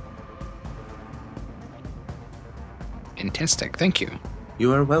 Fantastic. Thank you.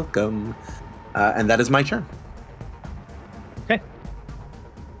 You are welcome. And that is my turn. Okay.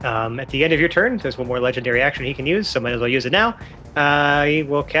 At the end of your turn, there's one more legendary action he can use, so might as well use it now. He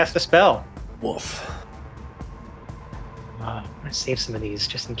will cast a spell. Woof. I'm gonna save some of these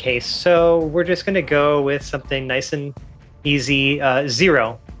just in case. So we're just gonna go with something nice and easy.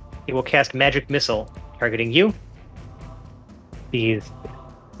 0. He will cast Magic Missile, targeting you. These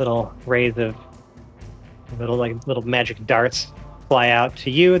little rays of little magic darts fly out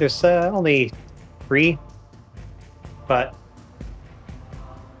to you. There's only 3, but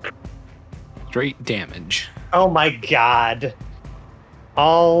Straight damage. oh my god,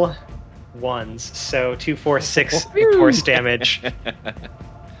 all ones. So 2, 4, 6 force damage.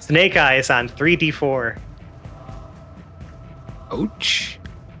 Snake Eyes on 3d4. Ouch.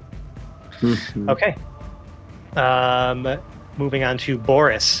 Okay. Moving on to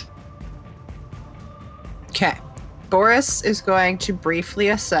Boris. Okay. Boris is going to briefly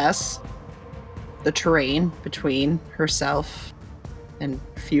assess the terrain between herself and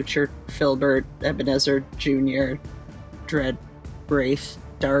future Filbert, Ebenezer Jr., Dread, Wraith,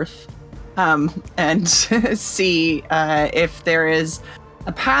 Darth, and see if there is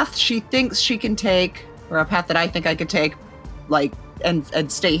a path she thinks she can take, or a path that I think I could take, like,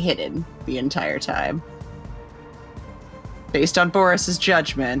 and stay hidden the entire time. Based on Boris's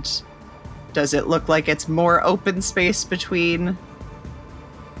judgment, does it look like it's more open space between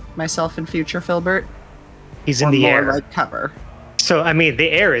myself and future Filbert? He's Or in the more air. like cover? So, I mean, the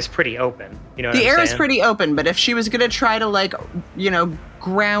air is pretty open. You know what The I'm air is saying? pretty open, but if she was gonna try to, like,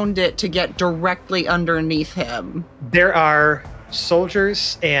 ground it to get directly underneath him. There are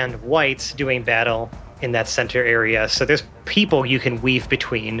soldiers and whites doing battle in that center area, so there's people you can weave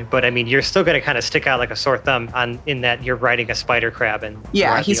between, but I mean, you're still going to kind of stick out like a sore thumb in that you're riding a spider crab, and you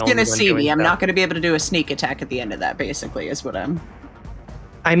Yeah, aren't the he's only gonna one see doing me. I'm stuff. not gonna be able to do a sneak attack at the end of that, basically, is what I'm...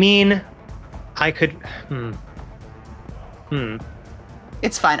 I mean, I could...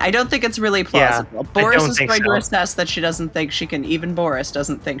 It's fine. I don't think it's really Yeah, plausible. I Boris don't is think going to so. assess that she doesn't think she can, even Boris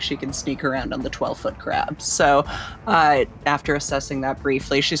doesn't think she can sneak around on the 12-foot crab. So, after assessing that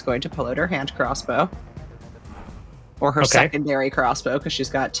briefly, she's going to pull out her hand crossbow. Or her Okay. secondary crossbow, because she's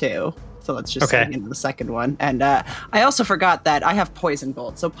got 2. So let's just Okay. say into the second one. And I also forgot that I have poison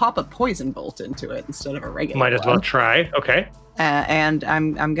bolt, so pop a poison bolt into it instead of a regular Might as one. well try. Okay. And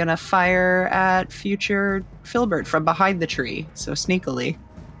I'm gonna fire at future Filbert from behind the tree, so sneakily.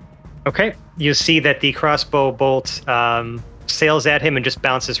 Okay. You see that the crossbow bolt sails at him and just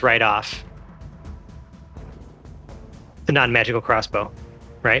bounces right off. It's a non-magical crossbow,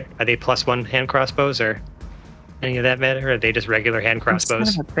 right? Are they +1 hand crossbows, or any of that matter? Or are they just regular hand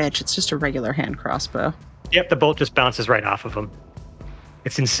crossbows? Son of a bitch! It's just a regular hand crossbow. Yep, the bolt just bounces right off of him.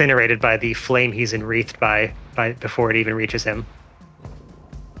 It's incinerated by the flame he's enwreathed by before it even reaches him.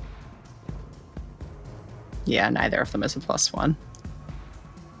 Yeah, neither of them is a +1.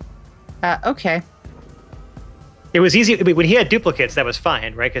 Okay. It was easy. I mean, when he had duplicates, that was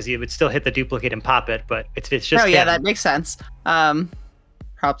fine, right? Because he would still hit the duplicate and pop it, but it's just. Oh yeah, him. that makes sense.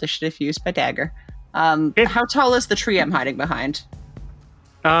 Probably should have used my dagger. Yeah. How tall is the tree I'm hiding behind?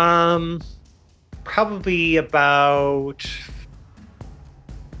 Probably about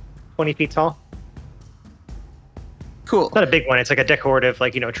 20 feet tall. Cool. It's not a big one. It's like a decorative,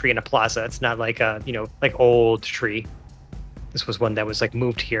 tree in a plaza. It's not like a, old tree. This was one that was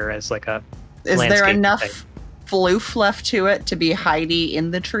moved here as like a. Is there landscape enough thing. floof left to it to be hidey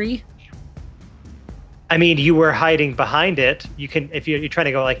in the tree? I mean, you were hiding behind it. You can, if you're trying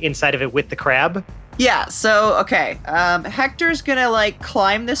to go inside of it with the crab. Yeah, so, okay. Hector's gonna,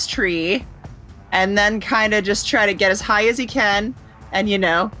 climb this tree and then kind of just try to get as high as he can and,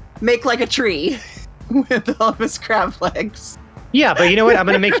 make like a tree with all of his crab legs. Yeah, but you know what? I'm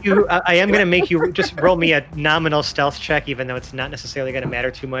gonna make you. I am gonna make you just roll me a nominal stealth check, even though it's not necessarily gonna matter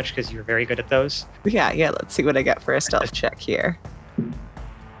too much because you're very good at those. Yeah, let's see what I get for a stealth check here.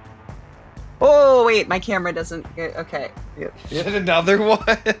 Oh, wait, my camera doesn't get... Okay. Yet another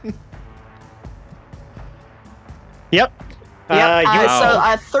one. Yep.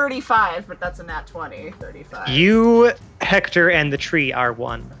 So 35, but that's a nat 20. 35. You, Hector, and the tree are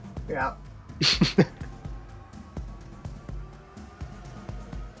one. Yeah.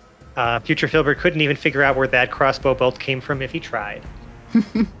 Future Filbert couldn't even figure out where that crossbow bolt came from if he tried.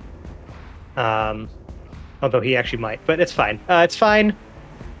 Although he actually might, but it's fine. It's fine.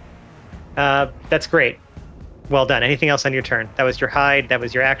 That's great. Well done. Anything else on your turn? That was your hide. That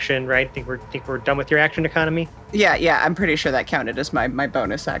was your action, right? Think we're done with your action economy. Yeah. I'm pretty sure that counted as my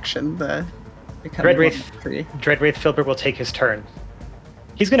bonus action. The becoming Dreadwraith Filbert will take his turn.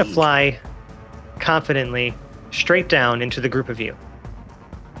 He's going to fly confidently straight down into the group of you.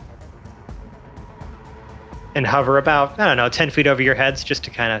 And hover about, 10 feet over your heads just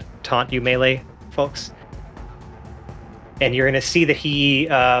to kind of taunt you melee folks. And you're going to see that he,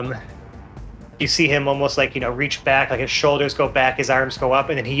 you see him almost like, reach back, like his shoulders go back, his arms go up,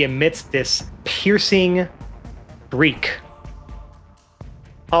 and then he emits this piercing shriek.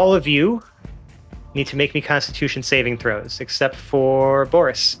 All of you need to make me Constitution saving throws, except for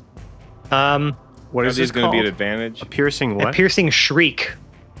Boris. What is this going to be called? an advantage? A piercing what? A piercing shriek.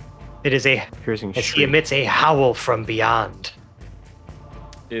 It is a piercing as shriek. he emits a howl from beyond.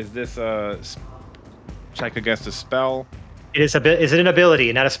 Is this a check against a spell? It is is it an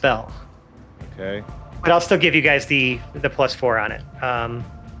ability, not a spell? Okay. But I'll still give you guys the +4 on it.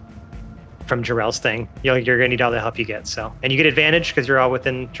 From Jarrell's thing. You're gonna need all the help you get, so. And you get advantage because you're all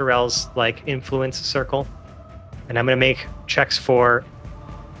within Jarrell's influence circle. And I'm gonna make checks for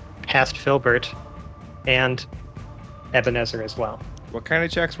past Filbert and Ebenezer as well. What kind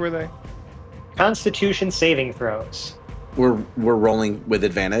of checks were they? Constitution saving throws. We're rolling with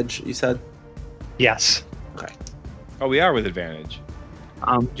advantage, you said? Yes. Okay. Oh, we are with advantage.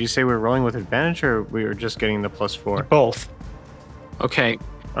 Did you say we're rolling with advantage, or we were just getting the +4? Both. Okay.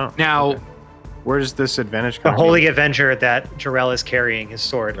 Oh. Now, okay. Where's this advantage The coming Holy from? Avenger that Jarrell is carrying, his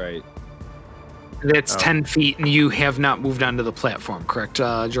sword. Right. it's Oh. 10 feet, and you have not moved onto the platform, correct,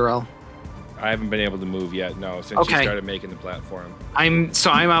 Jarrell? I haven't been able to move yet, no, since you Okay. started making the platform. I'm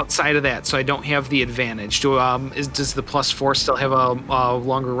outside of that, so I don't have the advantage. Does the +4 still have a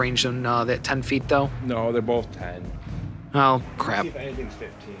longer range than that 10 feet though? No, they're both 10. Oh crap! if anything's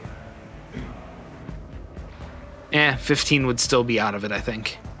 15. 15 would still be out of it, I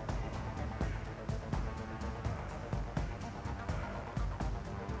think.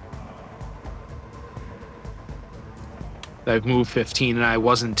 I've moved 15, and I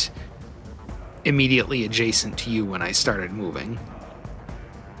wasn't immediately adjacent to you when I started moving.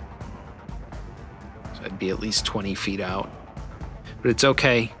 So I'd be at least 20 feet out. But it's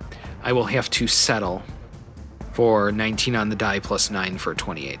okay. I will have to settle for 19 on the die +9 for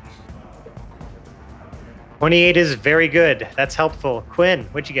 28. 28 is very good. That's helpful. Quinn,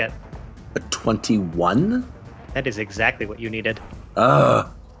 what'd you get? A 21? That is exactly what you needed.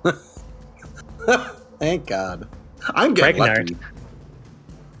 Thank God. I'm getting Ragnar. lucky.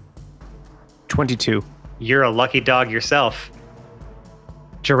 22. You're a lucky dog yourself.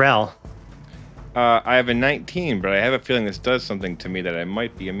 Jarrell. I have a 19, but I have a feeling this does something to me that I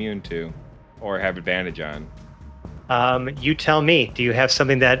might be immune to, or have advantage on. You tell me. Do you have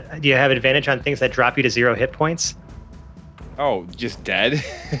advantage on things that drop you to 0 hit points? Oh, just dead?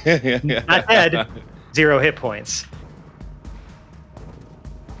 Not dead. 0 hit points.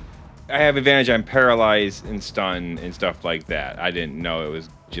 I have advantage on paralyze and stun and stuff like that. I didn't know it was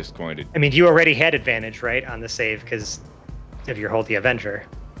just going to. I mean, you already had advantage, right, on the save because of your Holy Avenger.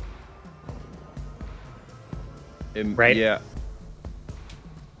 Right? Yeah.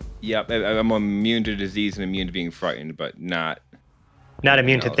 Yep. I'm immune to disease and immune to being frightened, but not. Not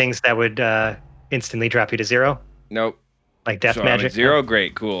immune to else. things that would instantly drop you to 0, Nope. like death So I'm at magic. 0.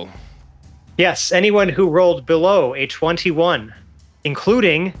 Great. Cool. Yes, anyone who rolled below a 21,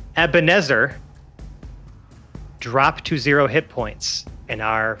 including Ebenezer, drop to 0 hit points and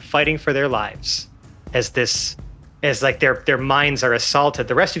are fighting for their lives as their minds are assaulted.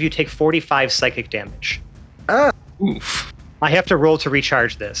 The rest of you take 45 psychic damage. Oof. I have to roll to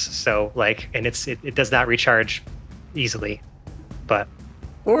recharge this, so and it does not recharge easily, but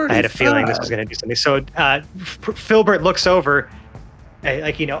I had a feeling this was going to do something. So Filbert looks over,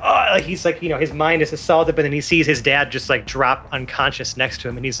 his mind is assaulted, but then he sees his dad just drop unconscious next to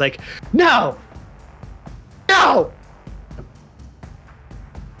him, and he's like, "No, no!"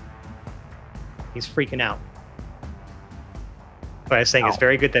 He's freaking out. What I was saying is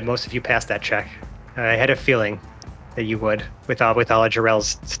very good that most of you passed that check. I had a feeling that you would with all of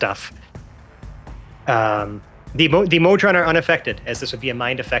Jarrell's stuff. The Modron are unaffected, as this would be a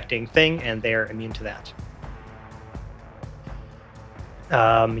mind-affecting thing, and they're immune to that.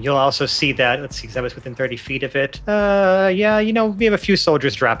 You'll also see that, let's see, because I was within 30 feet of it. Yeah, you know, we have a few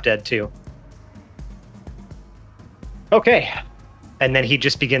soldiers drop dead, too. Okay. And then he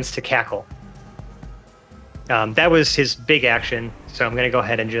just begins to cackle. That was his big action, so I'm going to go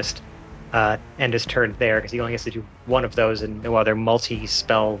ahead and just end his turn there, because he only has to do one of those, and no other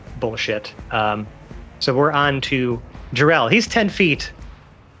multi-spell bullshit. So we're on to Jarrell. He's 10 feet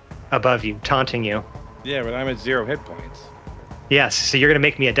above you, taunting you. Yeah, but I'm at 0 hit points. Yes, so you're going to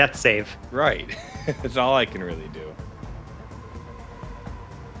make me a death save. Right. That's all I can really do.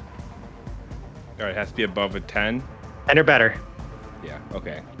 All right, it has to be above a 10. 10 or better. Yeah,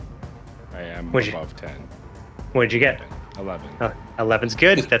 okay. I am What'd above 10. What did you get? 11. 11's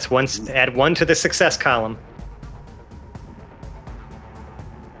good. That's one. Add 1 to the success column.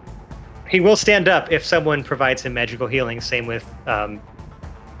 He will stand up if someone provides him magical healing. Same with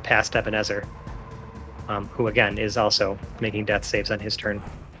past Ebenezer, who again is also making death saves on his turn.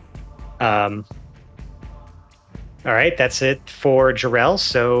 All right, that's it for Jarrell.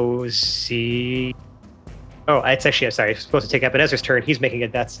 So Z. Oh, it's actually, I'm sorry, I'm supposed to take Ebenezer's turn. He's making a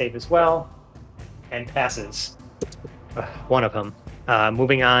death save as well, and passes. One of them.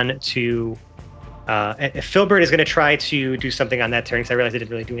 Moving on to Filbert is going to try to do something on that turn, because I realized I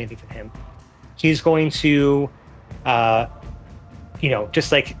didn't really do anything for him. He's going to,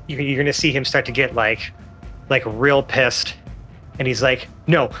 just like you're going to see him start to get like real pissed, and he's like,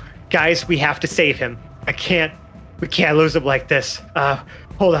 "No, guys, we have to save him. We can't lose him like this.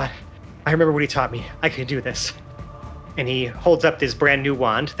 Hold on, I remember what he taught me. I can do this." And he holds up this brand new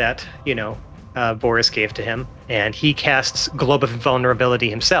wand that Boris gave to him, and he casts Globe of Invulnerability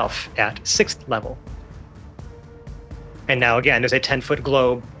himself at 6th level. And now again, there's a 10-foot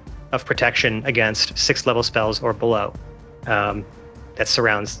globe of protection against 6th level spells or below. That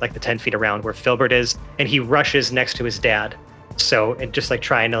surrounds like the 10 feet around where Filbert is, and he rushes next to his dad. So, and just like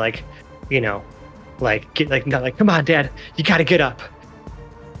trying to come on, Dad, you got to get up.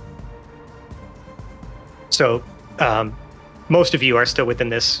 So, most of you are still within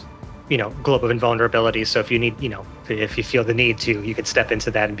this, globe of invulnerability. So if you need, if you feel the need to, you can step into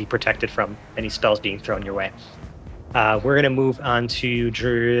that and be protected from any spells being thrown your way. We're going to move on to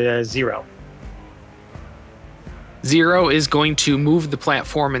Zero. Zero is going to move the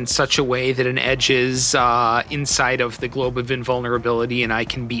platform in such a way that an edge is inside of the globe of invulnerability, and I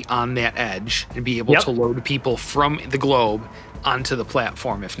can be on that edge and be able to load people from the globe onto the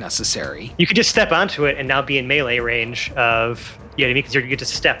platform if necessary. You could just step onto it and now be in melee range of, because you get to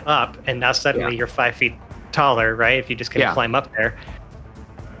step up, and now suddenly you're 5 feet taller, right? If you just can climb up there.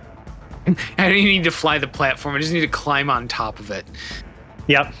 I don't even need to fly the platform. I just need to climb on top of it.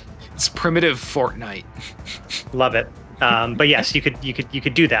 Yep. It's primitive Fortnite. Love it. But yes, you could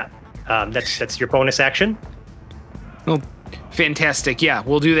do that. That's your bonus action. Well, fantastic. Yeah,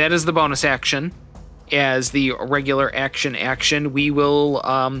 we'll do that as the bonus action. As the regular action, we will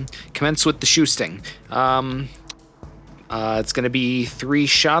commence with the shooting. It's going to be 3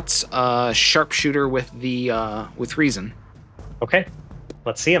 shots. Sharpshooter with reason. Okay,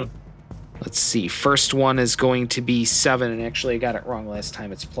 let's see him. Let's see. First one is going to be 7, and actually I got it wrong last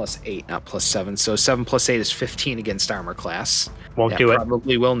time. It's +8, not +7. So 7 + 8 is 15 against armor class. Won't do it.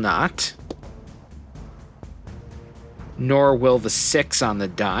 Probably will not. Nor will the 6 on the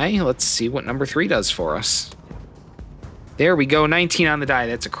die. Let's see what number 3 does for us. There we go. 19 on the die.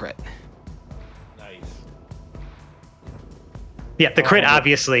 That's a crit. Nice. Yeah, the crit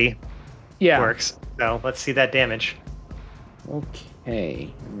obviously works. So let's see that damage.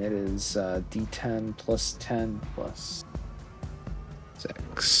 Okay. And that is D10 + 10 +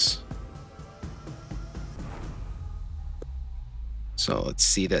 6. So let's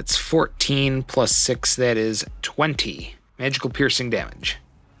see, that's 14 + 6, that is 20 magical piercing damage.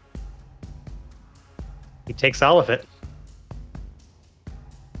 He takes all of it.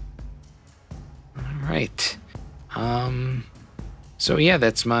 All right. So yeah,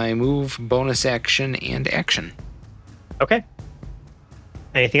 that's my move, bonus action, and action. Okay.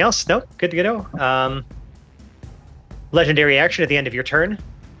 Anything else? No? Good to go. Legendary action at the end of your turn.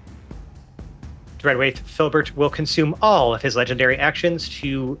 Dreadwraith Filbert will consume all of his legendary actions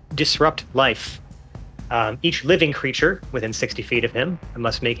to disrupt life. Each living creature within 60 feet of him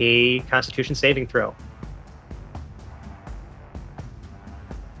must make a Constitution saving throw.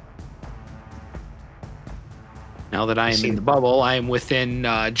 Now that I am in the bubble, I am within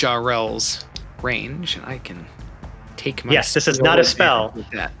Jarrell's range, and I can take my Yes, this is skill not a advantage spell. with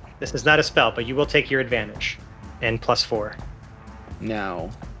that. This is not a spell, but you will take your advantage. And +4. No.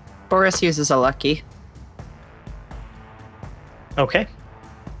 Boris uses a lucky. Okay.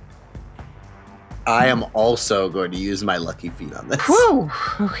 I am also going to use my lucky feat on this. Whew.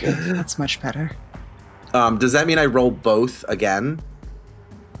 Okay, that's much better. Does that mean I roll both again?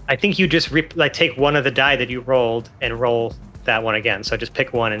 I think you just take one of the die that you rolled and roll that one again. So just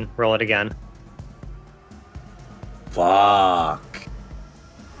pick one and roll it again. Fuck.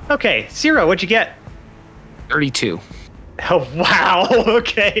 Okay, 0, what'd you get? 32. Oh, wow.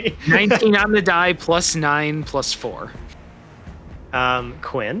 Okay. 19 on the die, +9, +4.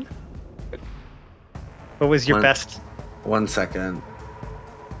 Quinn? What was your best? 1 second.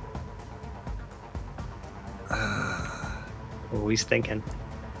 Oh, he's thinking.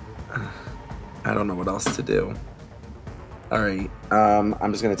 I don't know what else to do. All right.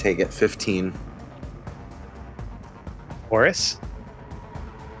 I'm just gonna take it. 15. Boris?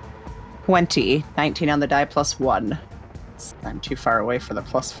 20. 19 on the die +1. I'm too far away for the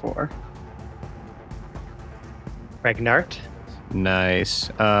 +4. Ragnart? Nice.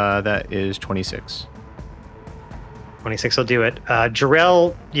 That is 26. 26 will do it.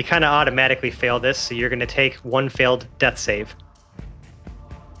 Jarrell, you kind of automatically fail this, so you're going to take 1 failed death save.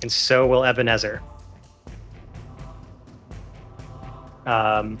 And so will Ebenezer.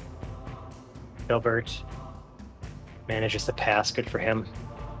 Filbert manages to pass. Good for him.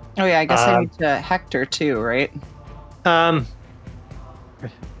 Oh yeah, I guess I need to Hector too, right? For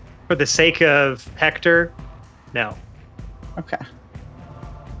the sake of Hector, no. Okay.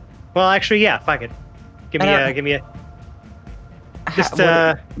 Well, actually, yeah. Fuck it. Give me a. Just What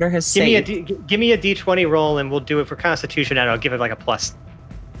are his give me a saves? give me a d20 roll, and we'll do it for Constitution, and I'll give it like a +5.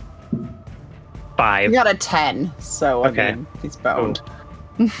 He got a 10, so Okay. I mean, he's boned.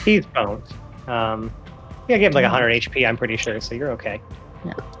 He's boned. Yeah, give him like 100 HP. I'm pretty sure, so you're okay.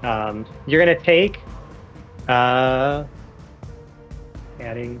 Yeah. You're gonna take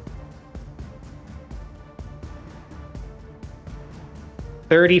adding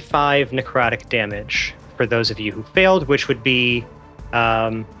 35 necrotic damage for those of you who failed, which would be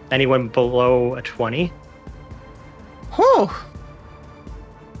anyone below a 20. Whew.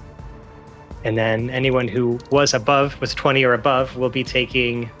 And then anyone who was 20 or above, will be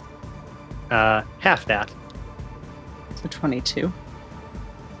taking half that. So 22.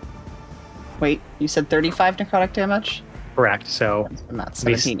 Wait, you said 35 necrotic damage? Correct. So I'm not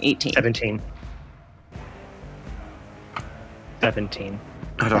Be 17, 18. 17. 17.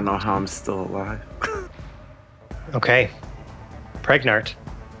 I don't know how I'm still alive. Okay. Pregnart.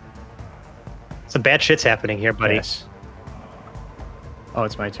 Some bad shit's happening here, buddy. Yes. Oh,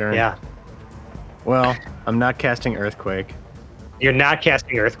 it's my turn. Yeah. Well, I'm not casting Earthquake. You're not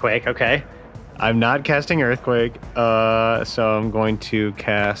casting Earthquake, okay? I'm not casting Earthquake, so I'm going to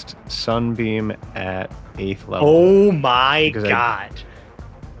cast Sunbeam at 8th level. Oh my Because god.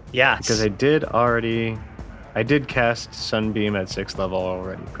 Yes. Because I did cast Sunbeam at 6th level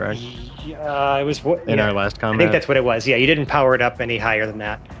already, correct? It was In our last I combat? think that's what it was. Yeah, you didn't power it up any higher than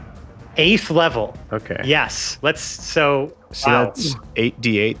that. 8th level. Okay. Yes. So So wow. that's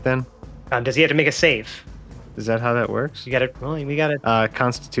 8d8 then? Does he have to make a save? Is that how that works? We gotta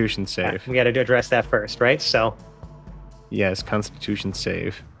Constitution save. address that first, right? So Yes, Constitution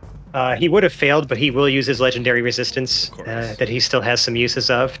save. he would have failed, but he will use his legendary resistance Of course. that he still has some uses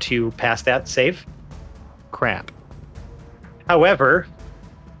of to pass that save. Crap. However,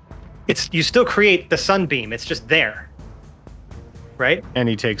 you still create the sunbeam. It's just there, right? And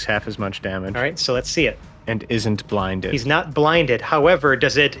he takes half as much damage All right. So let's see it. and isn't blinded. He's not blinded. However,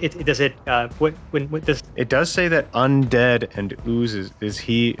 does it does It does say that undead and oozes. Is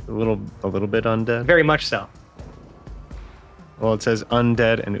he a little bit undead? very much so. Well, it says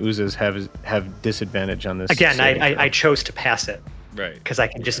undead and oozes have disadvantage on this. Again, saving I throw. chose to pass it Right. because I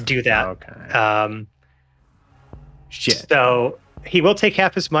can just do that. Okay. Shit. So he will take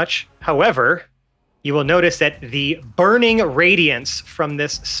half as much. However, you will notice that the burning radiance from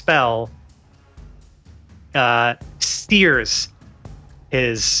this spell steers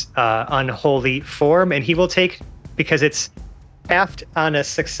his unholy form, and he will take, because it's halved on a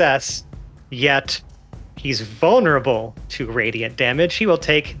success, yet he's vulnerable to radiant damage, he will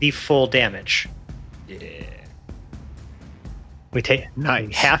take the full damage. Yeah. We take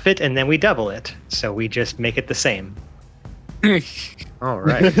Nice. half it and then we double it. So we just make it the same. All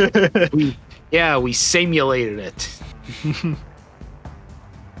right. we simulated it.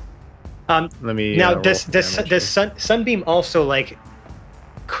 Let me. Now, roll does for damage here. sunbeam also like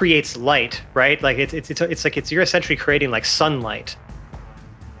creates light, right? Like it's like you're essentially creating like sunlight.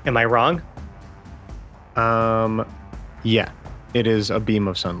 Am I wrong? Yeah, it is a beam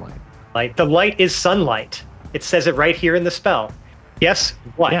of sunlight. The light is sunlight. It says it right here in the spell. Yes,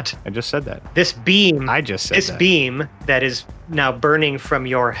 what? Yeah, I just said that. This beam. I just said this that. beam that is now burning from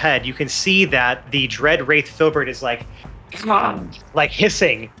your head. You can see that the dread wraith Filbert is like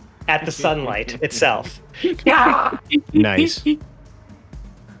hissing at the sunlight itself. Nice.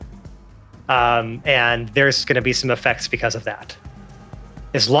 And there's going to be some effects because of that.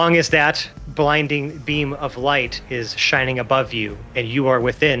 As long as that blinding beam of light is shining above you and you are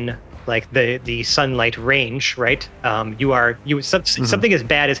within like the sunlight range, right? Something as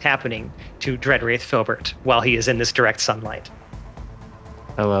bad is happening to Dread Wraith Filbert while he is in this direct sunlight.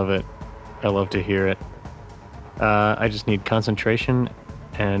 I love it. I love to hear it. I just need concentration,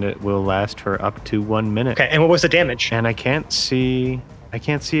 and it will last for up to 1 minute. Okay, and what was the damage? And I can't see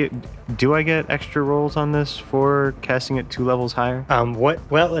it. Do I get extra rolls on this for casting it 2 levels higher?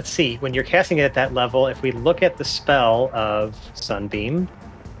 Well, let's see. When you're casting it at that level, if we look at the spell of Sunbeam,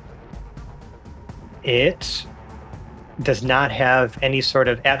 it does not have any sort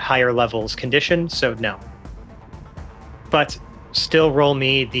of at higher levels condition, so no. But still roll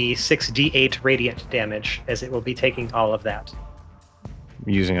me the 6d8 radiant damage, as it will be taking all of that.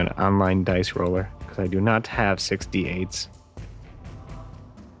 I'm using an online dice roller because I do not have 6d8s.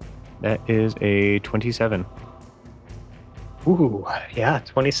 That is a 27. Ooh, yeah,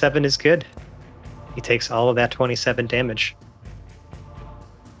 27 is good. He takes all of that 27 damage.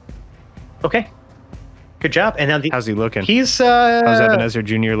 Okay. Good job. And now how's he looking? He's how's Ebenezer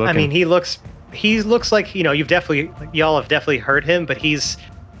Jr. looking? I mean, he looks like, y'all have definitely heard him, but he's,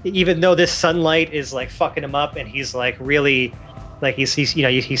 even though this sunlight is like fucking him up and he's like really like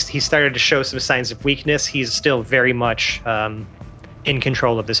he's started to show some signs of weakness, he's still very much in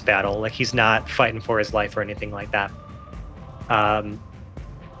control of this battle. Like he's not fighting for his life or anything like that.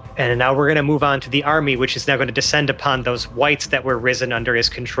 And now we're going to move on to the army, which is now going to descend upon those whites that were risen under his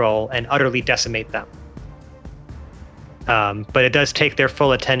control and utterly decimate them. But it does take their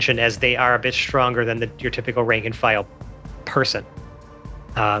full attention, as they are a bit stronger than your typical rank and file person.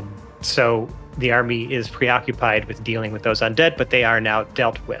 So the army is preoccupied with dealing with those undead, but they are now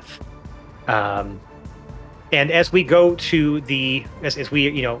dealt with. And as we go to as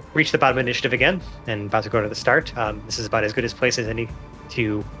we reach the bottom of initiative again, and about to go to the start, this is about as good a place as any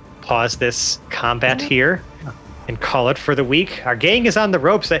to pause this combat here and call it for the week. Our gang is on the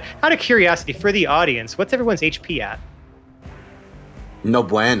ropes. Out of curiosity, for the audience, what's everyone's HP at? No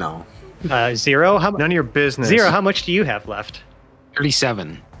bueno. 0? None of your business. 0, how much do you have left?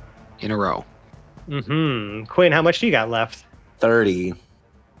 37 in a row. Mm-hmm. Quinn, how much do you got left? 30.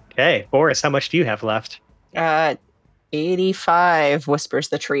 Okay. Boris, how much do you have left? 85, whispers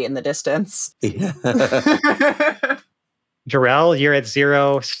the tree in the distance. Yeah. Jarrell, you're at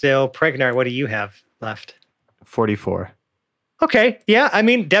 0 still. Pregnar, what do you have left? 44. Okay, yeah, I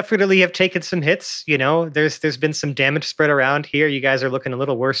mean, definitely have taken some hits. There's been some damage spread around here. You guys are looking a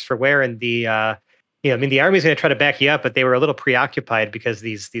little worse for wear, and the the army's going to try to back you up, but they were a little preoccupied because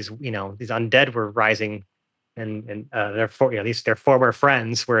these undead were rising, and their former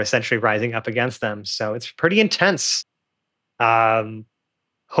friends were essentially rising up against them. So it's pretty intense.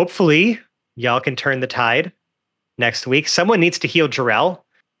 Hopefully, y'all can turn the tide next week. Someone needs to heal Jarrell,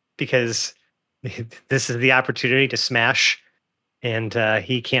 because this is the opportunity to smash. And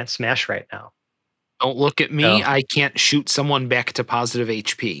he can't smash right now. Don't look at me. No. I can't shoot someone back to positive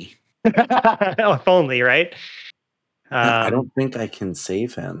HP. If only, right? I don't think I can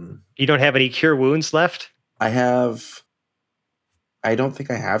save him. You don't have any cure wounds left? I don't think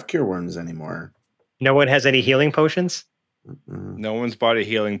I have cure wounds anymore. No one has any healing potions? Mm-mm. No one's bought a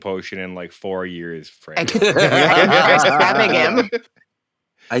healing potion in like 4 years, Frank. I think you're stabbing him.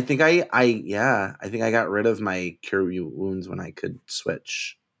 I think I got rid of my cure wounds when I could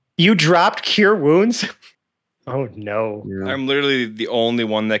switch. You dropped cure wounds? Oh no. Yeah. I'm literally the only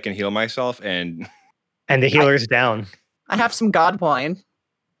one that can heal myself, and And the healer's down. I have some god wine.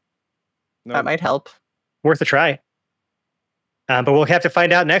 no, That might help. Worth a try. But we'll have to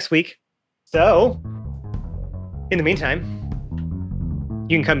find out next week. So, in the meantime,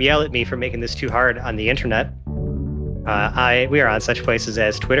 you can come yell at me for making this too hard on the internet. We are on such places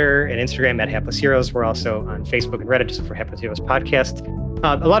as Twitter and Instagram at Hapless Heroes. We're also on Facebook and Reddit just for Hapless Heroes Podcast.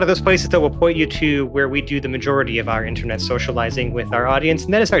 A lot of those places, though, will point you to where we do the majority of our internet socializing with our audience,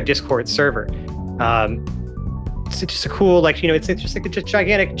 and that is our Discord server. It's just a cool, it's just like a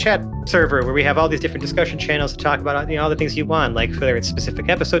gigantic chat server where we have all these different discussion channels to talk about, all the things you want, like whether it's specific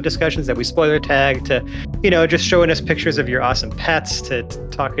episode discussions that we spoiler tag, to, just showing us pictures of your awesome pets, to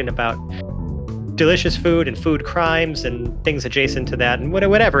talking about delicious food and food crimes and things adjacent to that and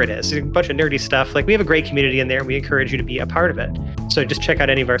whatever it is, a bunch of nerdy stuff. Like we have a great community in there and we encourage you to be a part of it. So just check out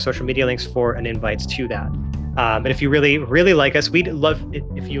any of our social media links for an invite to that. And if you really, really like us, we'd love it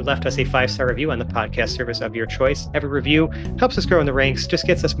if you left us a 5-star review on the podcast service of your choice. Every review helps us grow in the ranks, just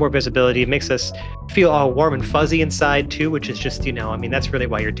gets us more visibility, makes us feel all warm and fuzzy inside too, which is just, that's really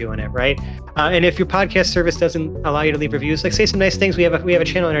why you're doing it, right? And if your podcast service doesn't allow you to leave reviews, like say some nice things. We have a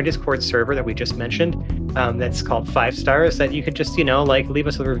channel in our Discord server that we just mentioned that's called 5 Stars that you could just, leave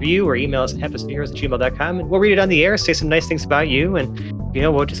us a review or email us at episodeheroes@gmail.com and we'll read it on the air, say some nice things about you, and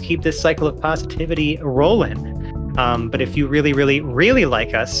we'll just keep this cycle of positivity rolling. But if you really, really, really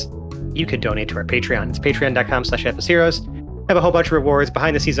like us, you could donate to our Patreon. It's patreon.com/episheroes. Have a whole bunch of rewards,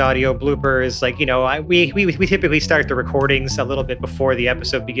 behind the scenes audio, bloopers. We typically start the recordings a little bit before the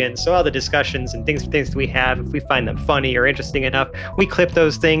episode begins. So all the discussions and things that we have, if we find them funny or interesting enough, we clip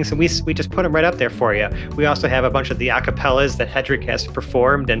those things and we just put them right up there for you. We also have a bunch of the acapellas that Hedrick has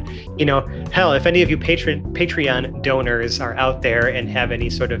performed. And, hell, if any of you Patreon donors are out there and have any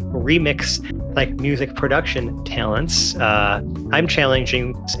sort of remix, like music production talents, I'm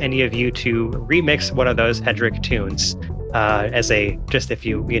challenging any of you to remix one of those Hedrick tunes. My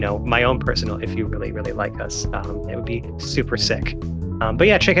own personal, if you really, really like us, it would be super sick. But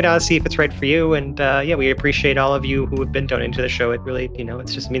yeah, check it out, see if it's right for you. And we appreciate all of you who have been donating to the show. It really, it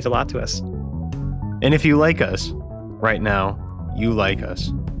just means a lot to us. And if you like us right now, you like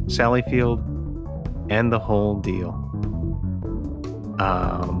us, Sally Field and the whole deal.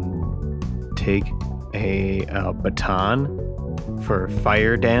 Take a baton for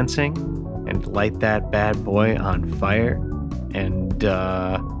fire dancing and light that bad boy on fire and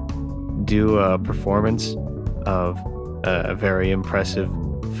do a performance of a very impressive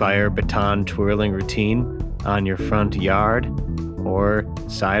fire baton twirling routine on your front yard or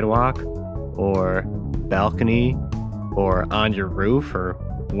sidewalk or balcony or on your roof or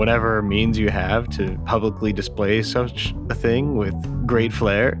whatever means you have to publicly display such a thing with great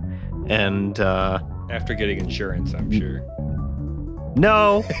flair. And after getting insurance, I'm sure.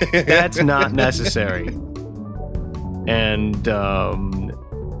 No, that's not necessary. And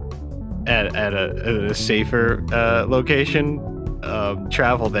at a safer location,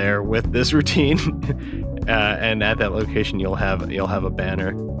 travel there with this routine, and at that location you'll have a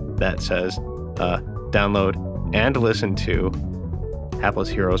banner that says download and listen to Hapless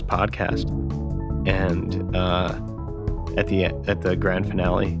Heroes podcast. And at the grand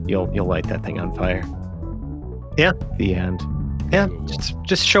finale, you'll light that thing on fire. Yeah. The end. Yeah,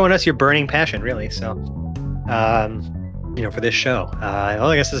 just showing us your burning passion, really. So, for this show,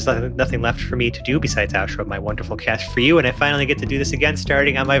 I guess there's nothing left for me to do besides outro my wonderful cast for you. And I finally get to do this again,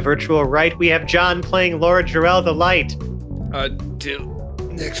 starting on my virtual right. We have John playing Lord Jarrell the Light. Till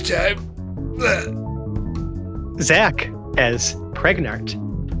next time. Zach as Pregnart.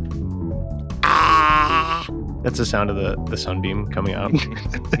 That's the sound of the sunbeam coming out.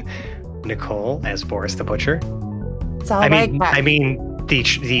 Nicole as Boris the Butcher. It's all right, guys. I mean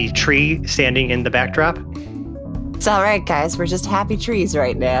the tree standing in the backdrop. It's all right, guys. We're just happy trees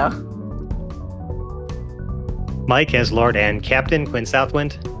right now. Mike as Lord and Captain Quinn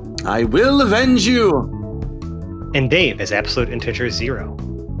Southwind. I will avenge you. And Dave as Absolute Integer Zero.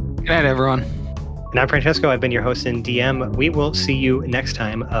 Good night, everyone. And I'm Francesco. I've been your host and DM. We will see you next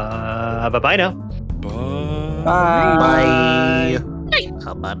time. Bye-bye now. Bye.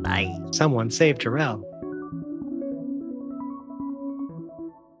 Bye. Bye. Someone save Jarrell.